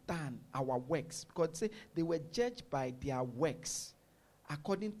we've done, our works. Because say they were judged by their works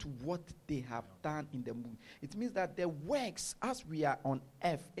according to what they have done in the book. It means that the works, as we are on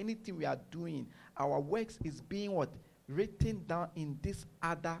earth, anything we are doing, our works is being what? Written down in these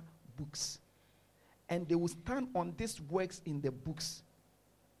other books. And they will stand on these works in the books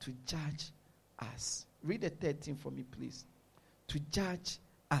to judge us. Read the 13 for me, please. To judge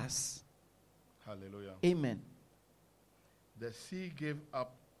us. Hallelujah. Amen. The sea gave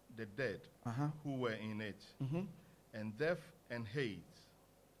up the dead who were in it, and death and hate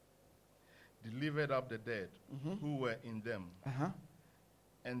delivered up the dead who were in them,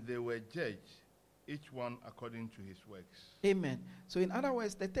 and they were judged, each one according to his works. Amen. So in other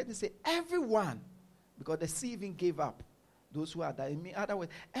words, the 13 say everyone, because the sea even gave up those who are there. In other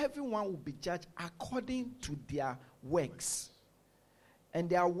words, everyone will be judged according to their works.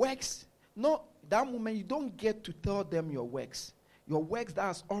 And their works, no, that moment you don't get to tell them your works. Your works that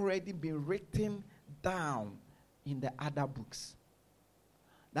has already been written down in the other books.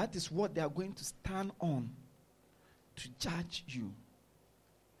 That is what they are going to stand on to judge you.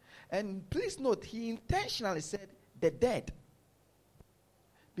 And please note, he intentionally said the dead.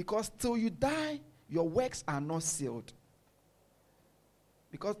 Because till you die, your works are not sealed.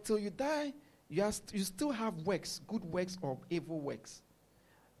 Because till you die, you still have works, good works or evil works.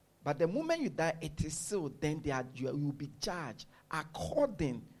 But the moment you die, it is sealed. Then you will be judged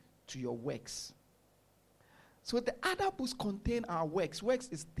according to your works. So the other books contain our works. Works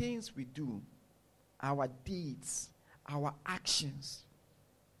is things we do, our deeds, our actions.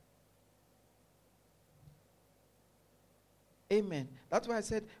 Amen. That's why I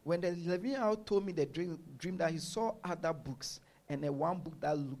said when the Levitian told me the dream that he saw other books and then one book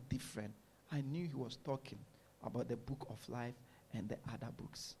that looked different, I knew he was talking about the book of life and the other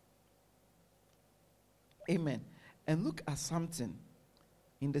books. Amen. And look at something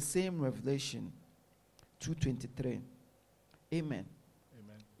in the same Revelation 2:23. Amen.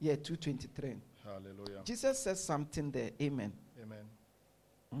 Amen. Yeah, 2:23. Hallelujah. Jesus says something there. Amen.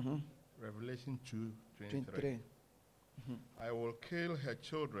 Amen. Revelation 2:23. I will kill her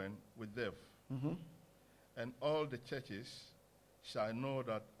children with death, and all the churches shall know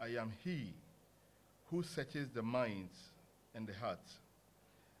that I am he who searches the minds and the hearts,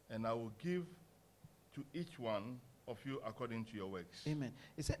 and I will give to each one of you according to your works. Amen.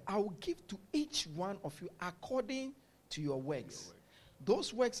 He said, I will give to each one of you according to your works.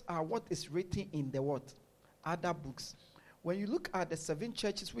 Those works are what is written in the what? Other books. When you look at the 7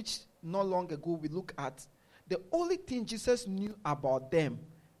 churches, which not long ago we looked at, the only thing Jesus knew about them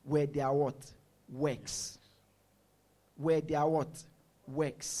were their what? Works. Were their what?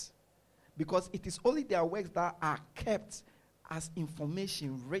 Works. Because it is only their works that are kept as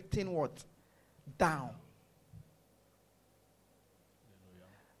information written what? Down.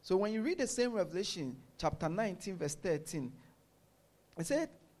 So when you read the same Revelation, chapter 19, verse 13, it said,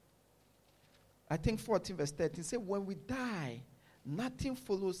 I think 14, verse 13, it said, when we die, nothing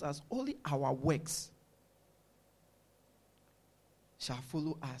follows us, only our works shall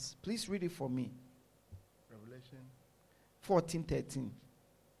follow us. Please read it for me. Revelation 14:13.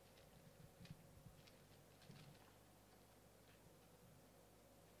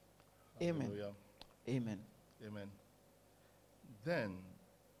 Amen. Hallelujah. Amen. Amen. Then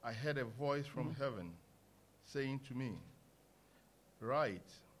I heard a voice from heaven saying to me,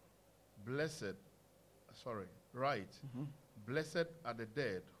 Write, blessed are the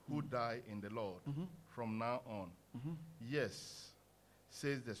dead who die in the Lord from now on. Yes,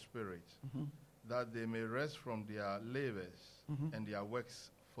 says the Spirit, that they may rest from their labors and their works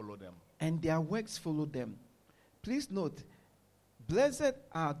follow them. And their works follow them. Please note, blessed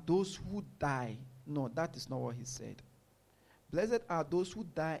are those who die. No, that is not what he said. Blessed are those who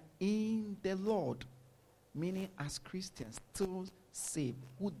die in the Lord, meaning as Christians, still saved,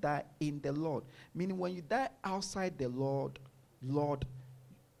 who die in the Lord. Meaning when you die outside the Lord,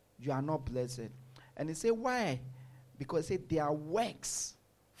 you are not blessed. And he said, why? Because he said their works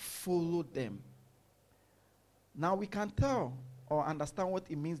follow them. Now we can tell or understand what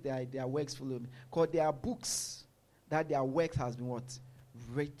it means their works follow them. Because there are books that their works has been what?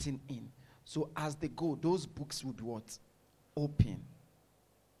 Written in. So as they go, those books will be what? Open.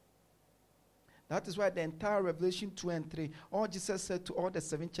 That is why the entire Revelation 2 and 3, all Jesus said to all the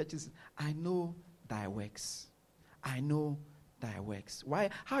 7 churches, I know thy works. I know thy works. Why?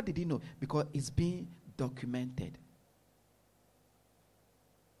 How did he know? Because it's being documented.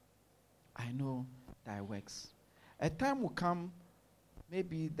 I know thy works. A time will come,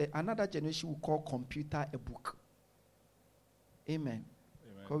 maybe another generation will call computer a book. Amen.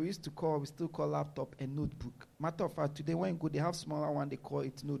 Because we still call laptop a notebook. Matter of fact, today when you go, they have smaller one, they call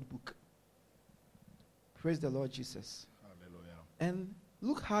it notebook. Praise the Lord Jesus. Hallelujah. And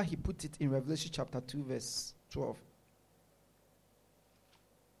look how he put it in Revelation chapter 2, verse 12.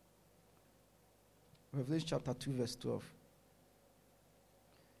 Revelation chapter 2, verse 12.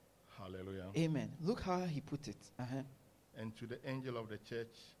 Hallelujah. Amen. Look how he put it. And to the angel of the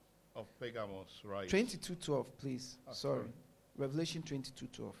church of Pergamos write. 22:12, please. Sorry. sorry. Revelation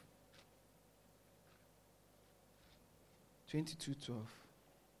 22:12. 22:12.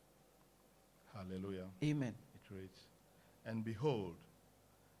 Hallelujah. Amen. It reads, and behold,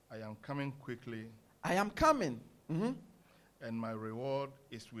 I am coming quickly, I am coming. and my reward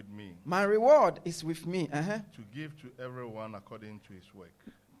is with me, My reward is with me. to give to everyone according to his work.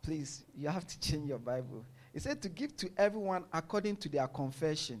 Please, you have to change your Bible. It said to give to everyone according to their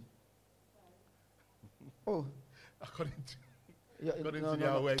confession. Oh. According to According to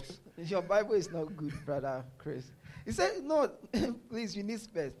their works. Your Bible is not good, brother Chris. He said, no, please, you need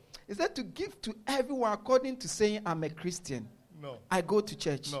space. He said to give to everyone according to saying, I'm a Christian. No. I go to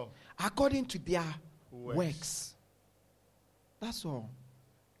church. No. According to their works. That's all.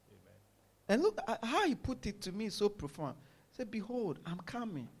 Amen. And look how he put it to me so profound. He said, behold, I'm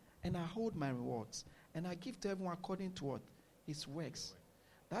coming, and I hold my rewards, and I give to everyone according to what? His works.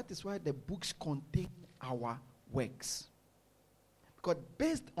 That is why the books contain our works. Because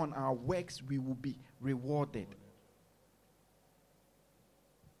based on our works, we will be rewarded.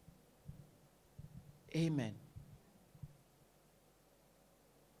 Amen.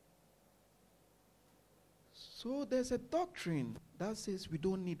 So there's a doctrine that says we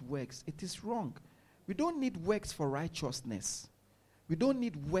don't need works. It is wrong. We don't need works for righteousness. We don't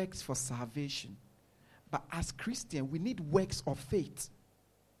need works for salvation. But as Christians, we need works of faith.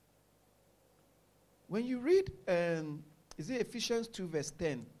 When you read, is it Ephesians 2 verse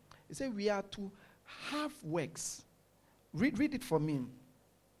 10? It says we are to have works. Read it for me.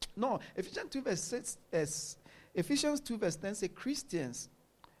 No, Ephesians 2 verse 10 says Christians,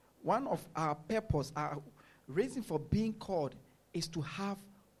 one of our purpose, our reason for being called is to have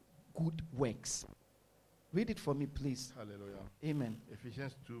good works. Read it for me, please. Hallelujah. Amen.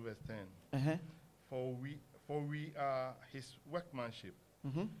 Ephesians 2 verse 10. Uh-huh. For we are his workmanship,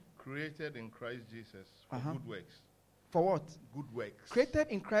 created in Christ Jesus for good works. For what? Good works. Created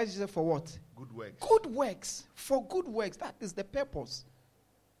in Christ Jesus for what? Good works. Good works. For good works. That is the purpose.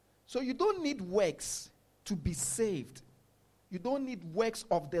 So you don't need works to be saved. You don't need works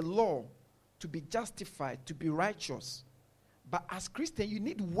of the law to be justified, to be righteous. But as Christian, you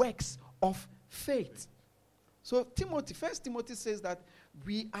need works of faith. So First Timothy says that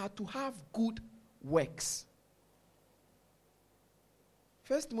we are to have good works.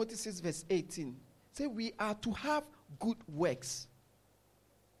 1 Timothy 6 verse 18. Say we are to have good works.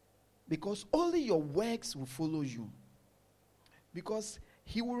 Because only your works will follow you. Because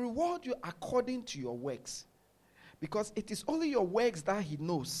he will reward you according to your works. Because it is only your works that he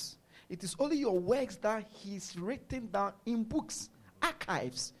knows. It is only your works that he's written down in books,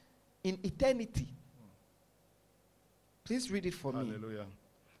 archives, in eternity. Please read it for me. Hallelujah.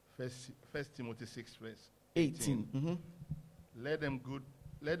 First Timothy 6 verse 18. 18. Let them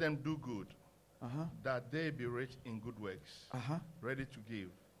do good, that they be rich in good works, ready to give,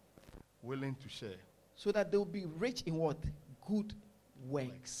 willing to share. So that they will be rich in what? Good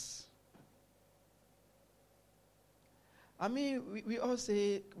works. I mean, we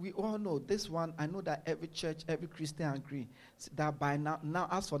all know this one. I know that every church, every Christian agree that by now,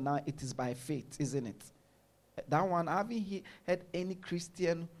 as for now, it is by faith, isn't it? That one, I haven't heard any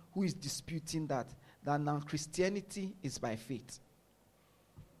Christian who is disputing that now Christianity is by faith.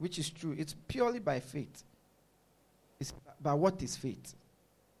 Which is true. It's purely by faith. But what is faith?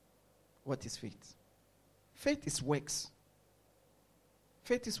 What is faith? Faith is works.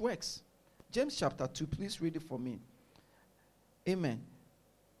 Faith is works. James chapter 2, please read it for me. Amen.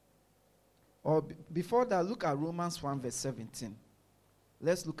 Or before that, look at Romans 1 verse 17.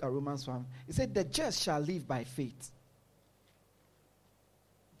 Let's look at Romans 1. It said, the just shall live by faith.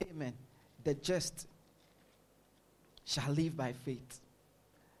 Amen. The just shall live by faith.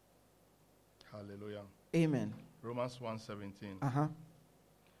 Hallelujah. Amen. Romans 1:17.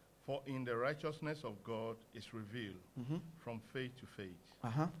 For in the righteousness of God is revealed from faith to faith.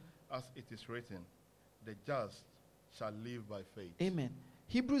 As it is written, the just shall live by faith. Amen.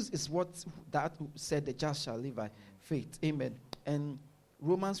 Hebrews is what that said the just shall live by faith. Amen. and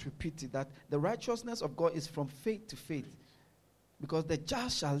Romans repeated that the righteousness of God is from faith to faith, because the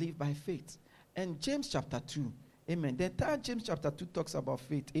just shall live by faith. And James chapter 2, amen. The entire James chapter 2 talks about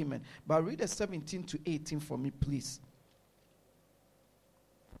faith, amen. But read the 17 to 18 for me, please.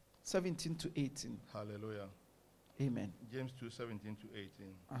 17 to 18. Hallelujah. Amen. James 2, 17 to 18.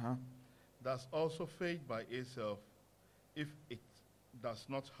 Uh-huh. Thus also faith by itself, if it does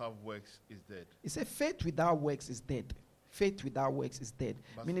not have works, is dead. He said faith without works is dead. Faith without works is dead.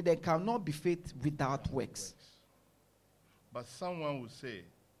 But Meaning there cannot be faith without works. But someone will say,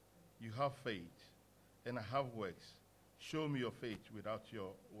 you have faith, and I have works. Show me your faith without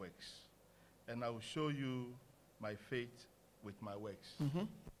your works, and I will show you my faith with my works. Mm-hmm.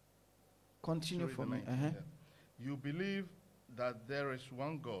 Continue for me. Yeah. You believe that there is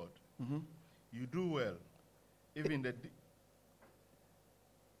one God. Mm-hmm. You do well. Even the...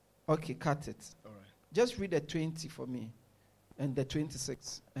 Okay, cut it. All right. Just read the 20 for me and the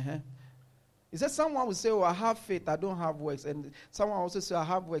 26. Uh-huh. He said someone will say, oh, I have faith, I don't have works. And someone also say, I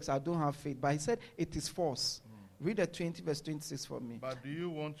have works, I don't have faith. But he said it is false. Read the 20 verse 26 for me. But do you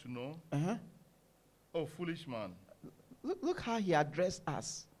want to know? Uh-huh. Oh, foolish man. Look how he addressed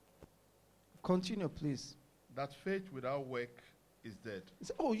us. Continue, please. That faith without work is dead. He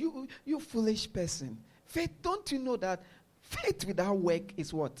said, oh, you foolish person. Faith, don't you know that faith without work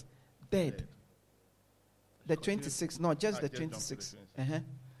is what? Dead. The 26, no, just the 26. Uh-huh.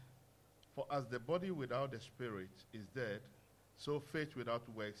 For as the body without the spirit is dead, so faith without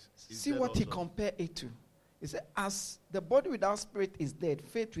works is See dead what he also. compared it to. He said, as the body without spirit is dead,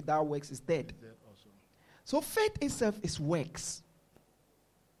 faith without works is dead. Is dead also. So faith itself is works.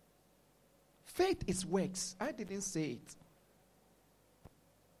 Faith is works. I didn't say it.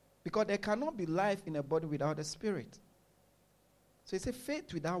 Because there cannot be life in a body without a spirit. So he said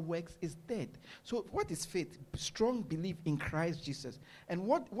faith without works is dead. So what is faith? Strong belief in Christ Jesus. And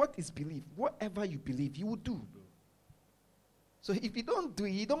what is belief? Whatever you believe, you will do. So if you don't do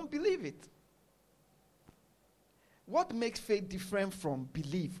it, you don't believe it. What makes faith different from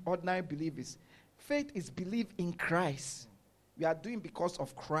belief, ordinary belief, is faith is belief in Christ. We are doing because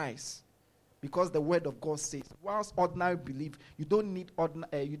of Christ. Because the word of God says. Whilst ordinary belief, you don't need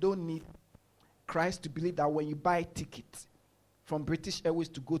Christ to believe that when you buy a ticket from British Airways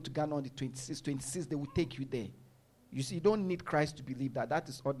to go to Ghana on the 26, they will take you there. You see, you don't need Christ to believe that. That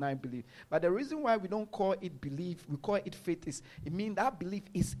is ordinary belief. But the reason why we don't call it belief, we call it faith, is it means that belief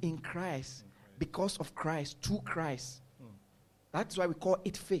is in Christ. Because of Christ, to Christ. That's why we call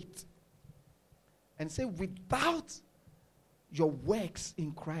it faith. And say, without your works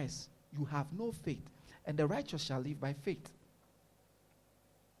in Christ, you have no faith. And the righteous shall live by faith.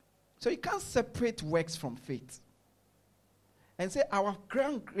 So you can't separate works from faith. And say, our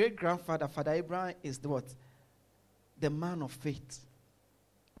great-grandfather, Father Abraham, is what? The man of faith.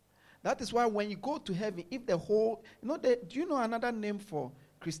 That is why when you go to heaven, if the whole... do you know another name for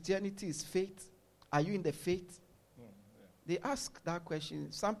Christianity is faith? Are you in the faith? They ask that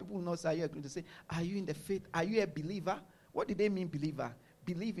question. Some people will not say, are you going to say, are you in the faith? Are you a believer? What do they mean believer?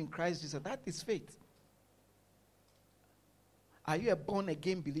 Believe in Christ Jesus. That is faith. Are you a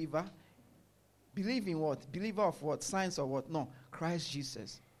born-again believer? Believe in what? Believer of what? Science or what? No. Christ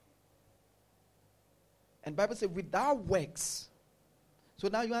Jesus. And Bible says, without works. So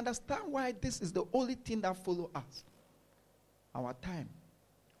now you understand why this is the only thing that follows us. Our time.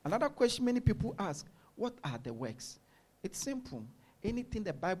 Another question many people ask, what are the works? It's simple. Anything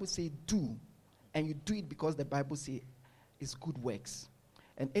the Bible says do, and you do it because the Bible says it's good works.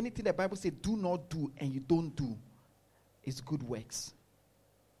 And anything the Bible says do not do, and you don't do, is good works.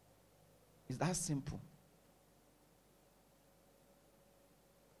 It's that simple.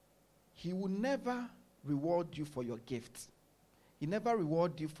 He will never reward you for your gifts. He never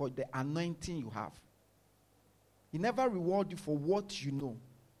reward you for the anointing you have. He never reward you for what you know,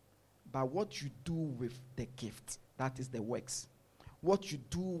 but what you do with the gift. That is the works. What you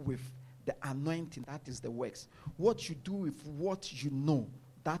do with the anointing, that is the works. What you do with what you know,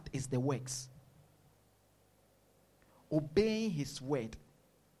 that is the works. Obeying his word.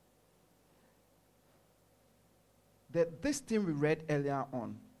 This thing we read earlier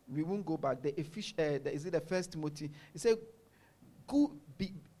on, we won't go back. Is it the First Timothy? It said,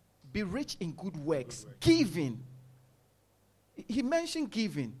 be rich in good works. Giving. He mentioned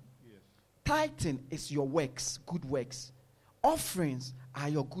giving. Yes. Tithing is your works, good works. Offerings are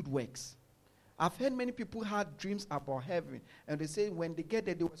your good works. I've heard many people had dreams about heaven, and they say when they get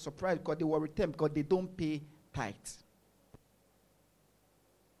there, they were surprised because they were returned because they don't pay tithes.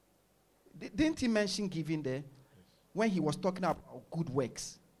 Didn't he mention giving there? Yes. When he was talking about good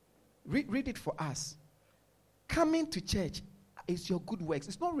works. Read it for us. Coming to church, is your good works.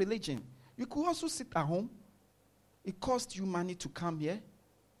 It's not religion. You could also sit at home. It cost you money to come here,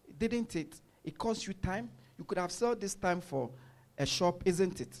 didn't it? It cost you time. You could have sold this time for a shop,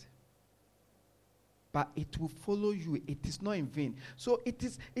 isn't it? But it will follow you. It is not in vain. So it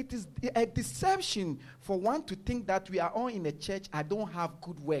is a deception for one to think that we are all in a church. I don't have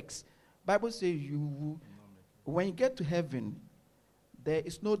good works. Bible says when you get to heaven, there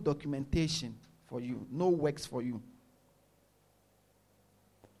is no documentation for you, no works for you.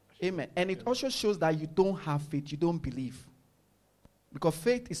 Amen. And it also shows that you don't have faith, you don't believe. Because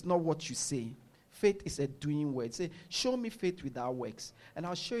faith is not what you say. Faith is a doing word. Say, show me faith without works, and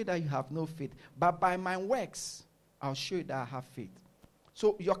I'll show you that you have no faith. But by my works, I'll show you that I have faith.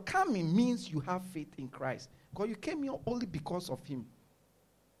 So your coming means you have faith in Christ. Because you came here only because of him.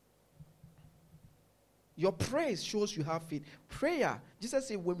 Your praise shows you have faith. Prayer, Jesus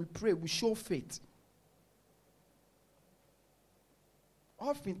said when we pray, we show faith.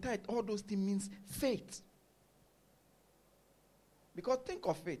 Oftentimes, all those things means faith. Because think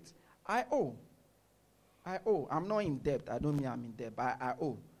of it. I owe. I'm not in debt. I don't mean I'm in debt, but I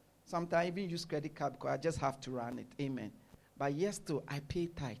owe. Sometimes I even use credit card because I just have to run it. Amen. But yes, still, I pay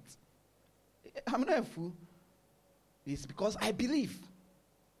tithe. I'm not a fool. It's because I believe.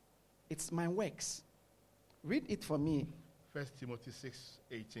 It's my works. Read it for me. 1 Timothy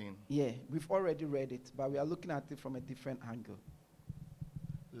 6:18. Yeah, we've already read it, but we are looking at it from a different angle.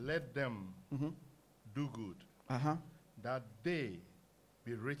 Let them do good, that they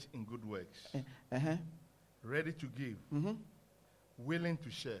be rich in good works, ready to give, willing to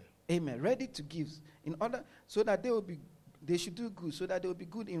share. Amen. Ready to give, in order so that they should do good, so that they will be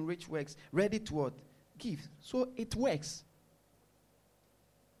good in rich works. Ready to what? Give. So it works.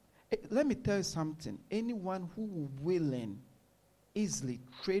 Let me tell you something. Anyone who will willing easily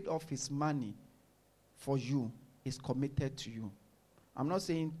trade off his money for you is committed to you. I'm not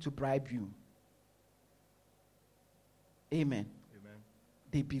saying to bribe you. Amen. Amen.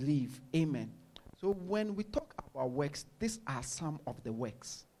 They believe. Amen. So when we talk about works, these are some of the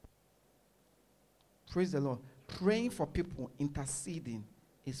works. Praise the Lord. Praying for people, interceding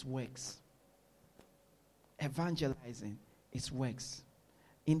is works. Evangelizing is works.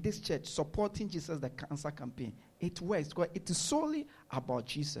 In this church, supporting Jesus, the cancer campaign, it works. Because it is solely about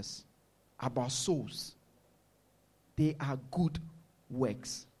Jesus, about souls. They are good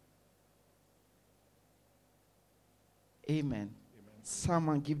works. Amen. Amen.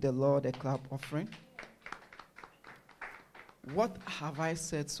 Someone give the Lord a clap offering. What have I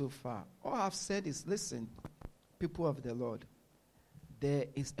said so far? All I've said is, listen, people of the Lord, there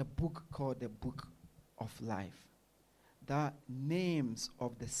is a book called the Book of Life. The names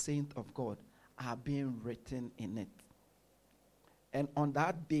of the saints of God are being written in it. And on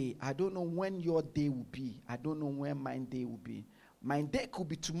that day, I don't know when your day will be. I don't know when my day will be. My day could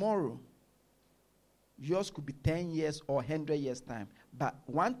be tomorrow. Yours could be 10 years or 100 years' time. But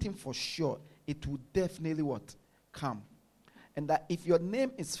one thing for sure, it will definitely what? Come. And that if your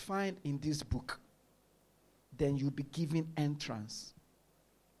name is found in this book, then you'll be given entrance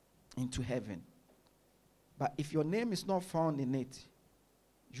into heaven. But if your name is not found in it,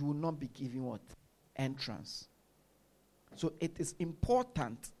 you will not be given what? Entrance. So it is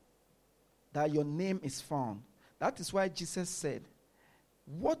important that your name is found. That is why Jesus said,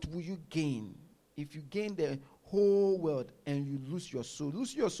 what will you gain if you gain the whole world and you lose your soul?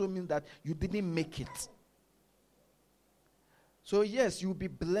 Lose your soul means that you didn't make it. So yes, you will be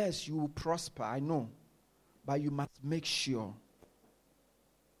blessed, you will prosper, I know. But you must make sure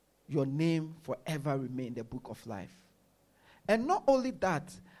your name forever remain in the book of life. And not only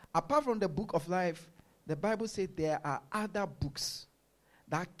that, apart from the book of life, the Bible says there are other books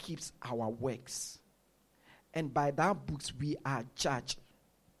that keeps our works. And by that books we are judged.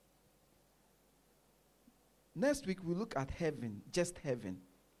 Next week we look at heaven, just heaven.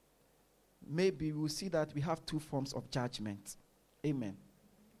 Maybe we'll see that we have two forms of judgment. Amen.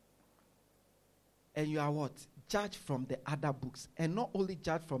 And you are what? Judged from the other books. And not only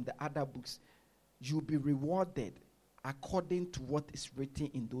judged from the other books, you'll be rewarded according to what is written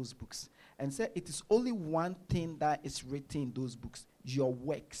in those books. And say it is only one thing that is written in those books: your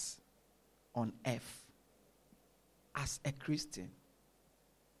works on earth as a Christian.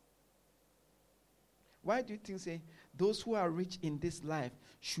 Why do you think say those who are rich in this life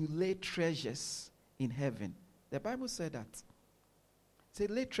should lay treasures in heaven? The Bible said that. Say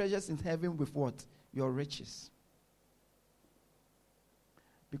lay treasures in heaven with what? Your riches.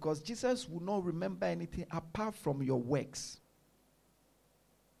 Because Jesus will not remember anything apart from your works.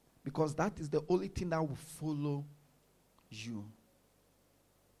 Because that is the only thing that will follow you.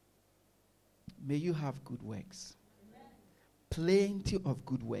 May you have good works. Amen. plenty of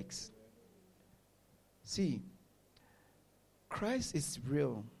good works. See, Christ is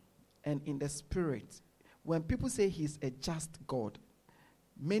real and in the spirit. When people say he's a just God,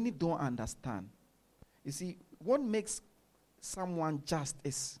 many don't understand. You see, what makes someone just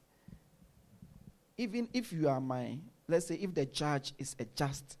is, even if you are let's say if the judge is a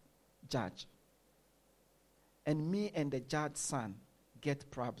just judge, and me and the judge's son get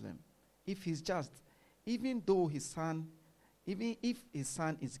problem, if he's just, even if his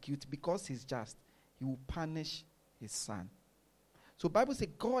son is guilty, because he's just, he will punish his son. So Bible says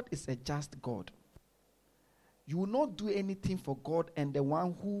God is a just God. You will not do anything for God, and the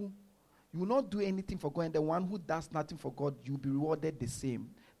one who does nothing for God, you will be rewarded the same.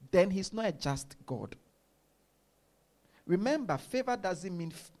 Then he's not a just God. Remember, favor doesn't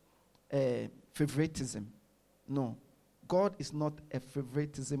mean favoritism. No. God is not a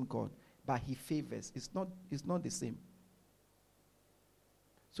favoritism God, but he favors. It's not the same.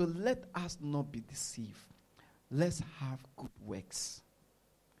 So let us not be deceived. Let's have good works.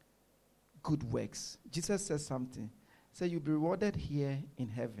 Good works. Jesus says something. He said, you'll be rewarded here in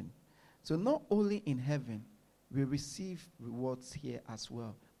heaven. So not only in heaven, we receive rewards here as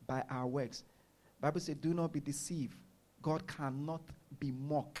well by our works. Bible says, do not be deceived. God cannot be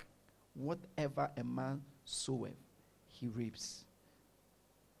mocked. Whatever a man soweth, he reaps.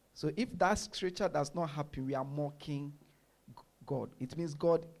 So if that scripture does not happen, we are mocking God. It means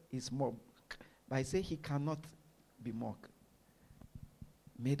God is mocked. But I say he cannot be mocked.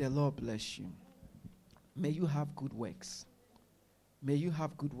 May the Lord bless you. May you have good works. May you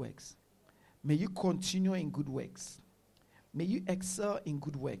have good works. May you continue in good works. May you excel in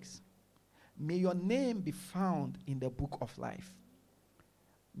good works. May your name be found in the book of life.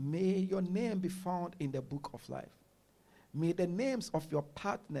 May your name be found in the book of life. May the names of your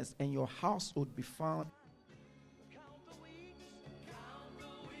partners and your household be found.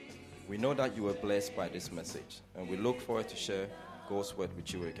 We know that you were blessed by this message, and we look forward to share God's word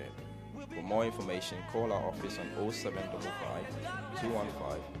with you again. For more information, call our office on 0755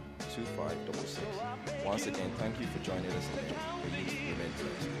 215 2566. Once again, thank you for joining us today.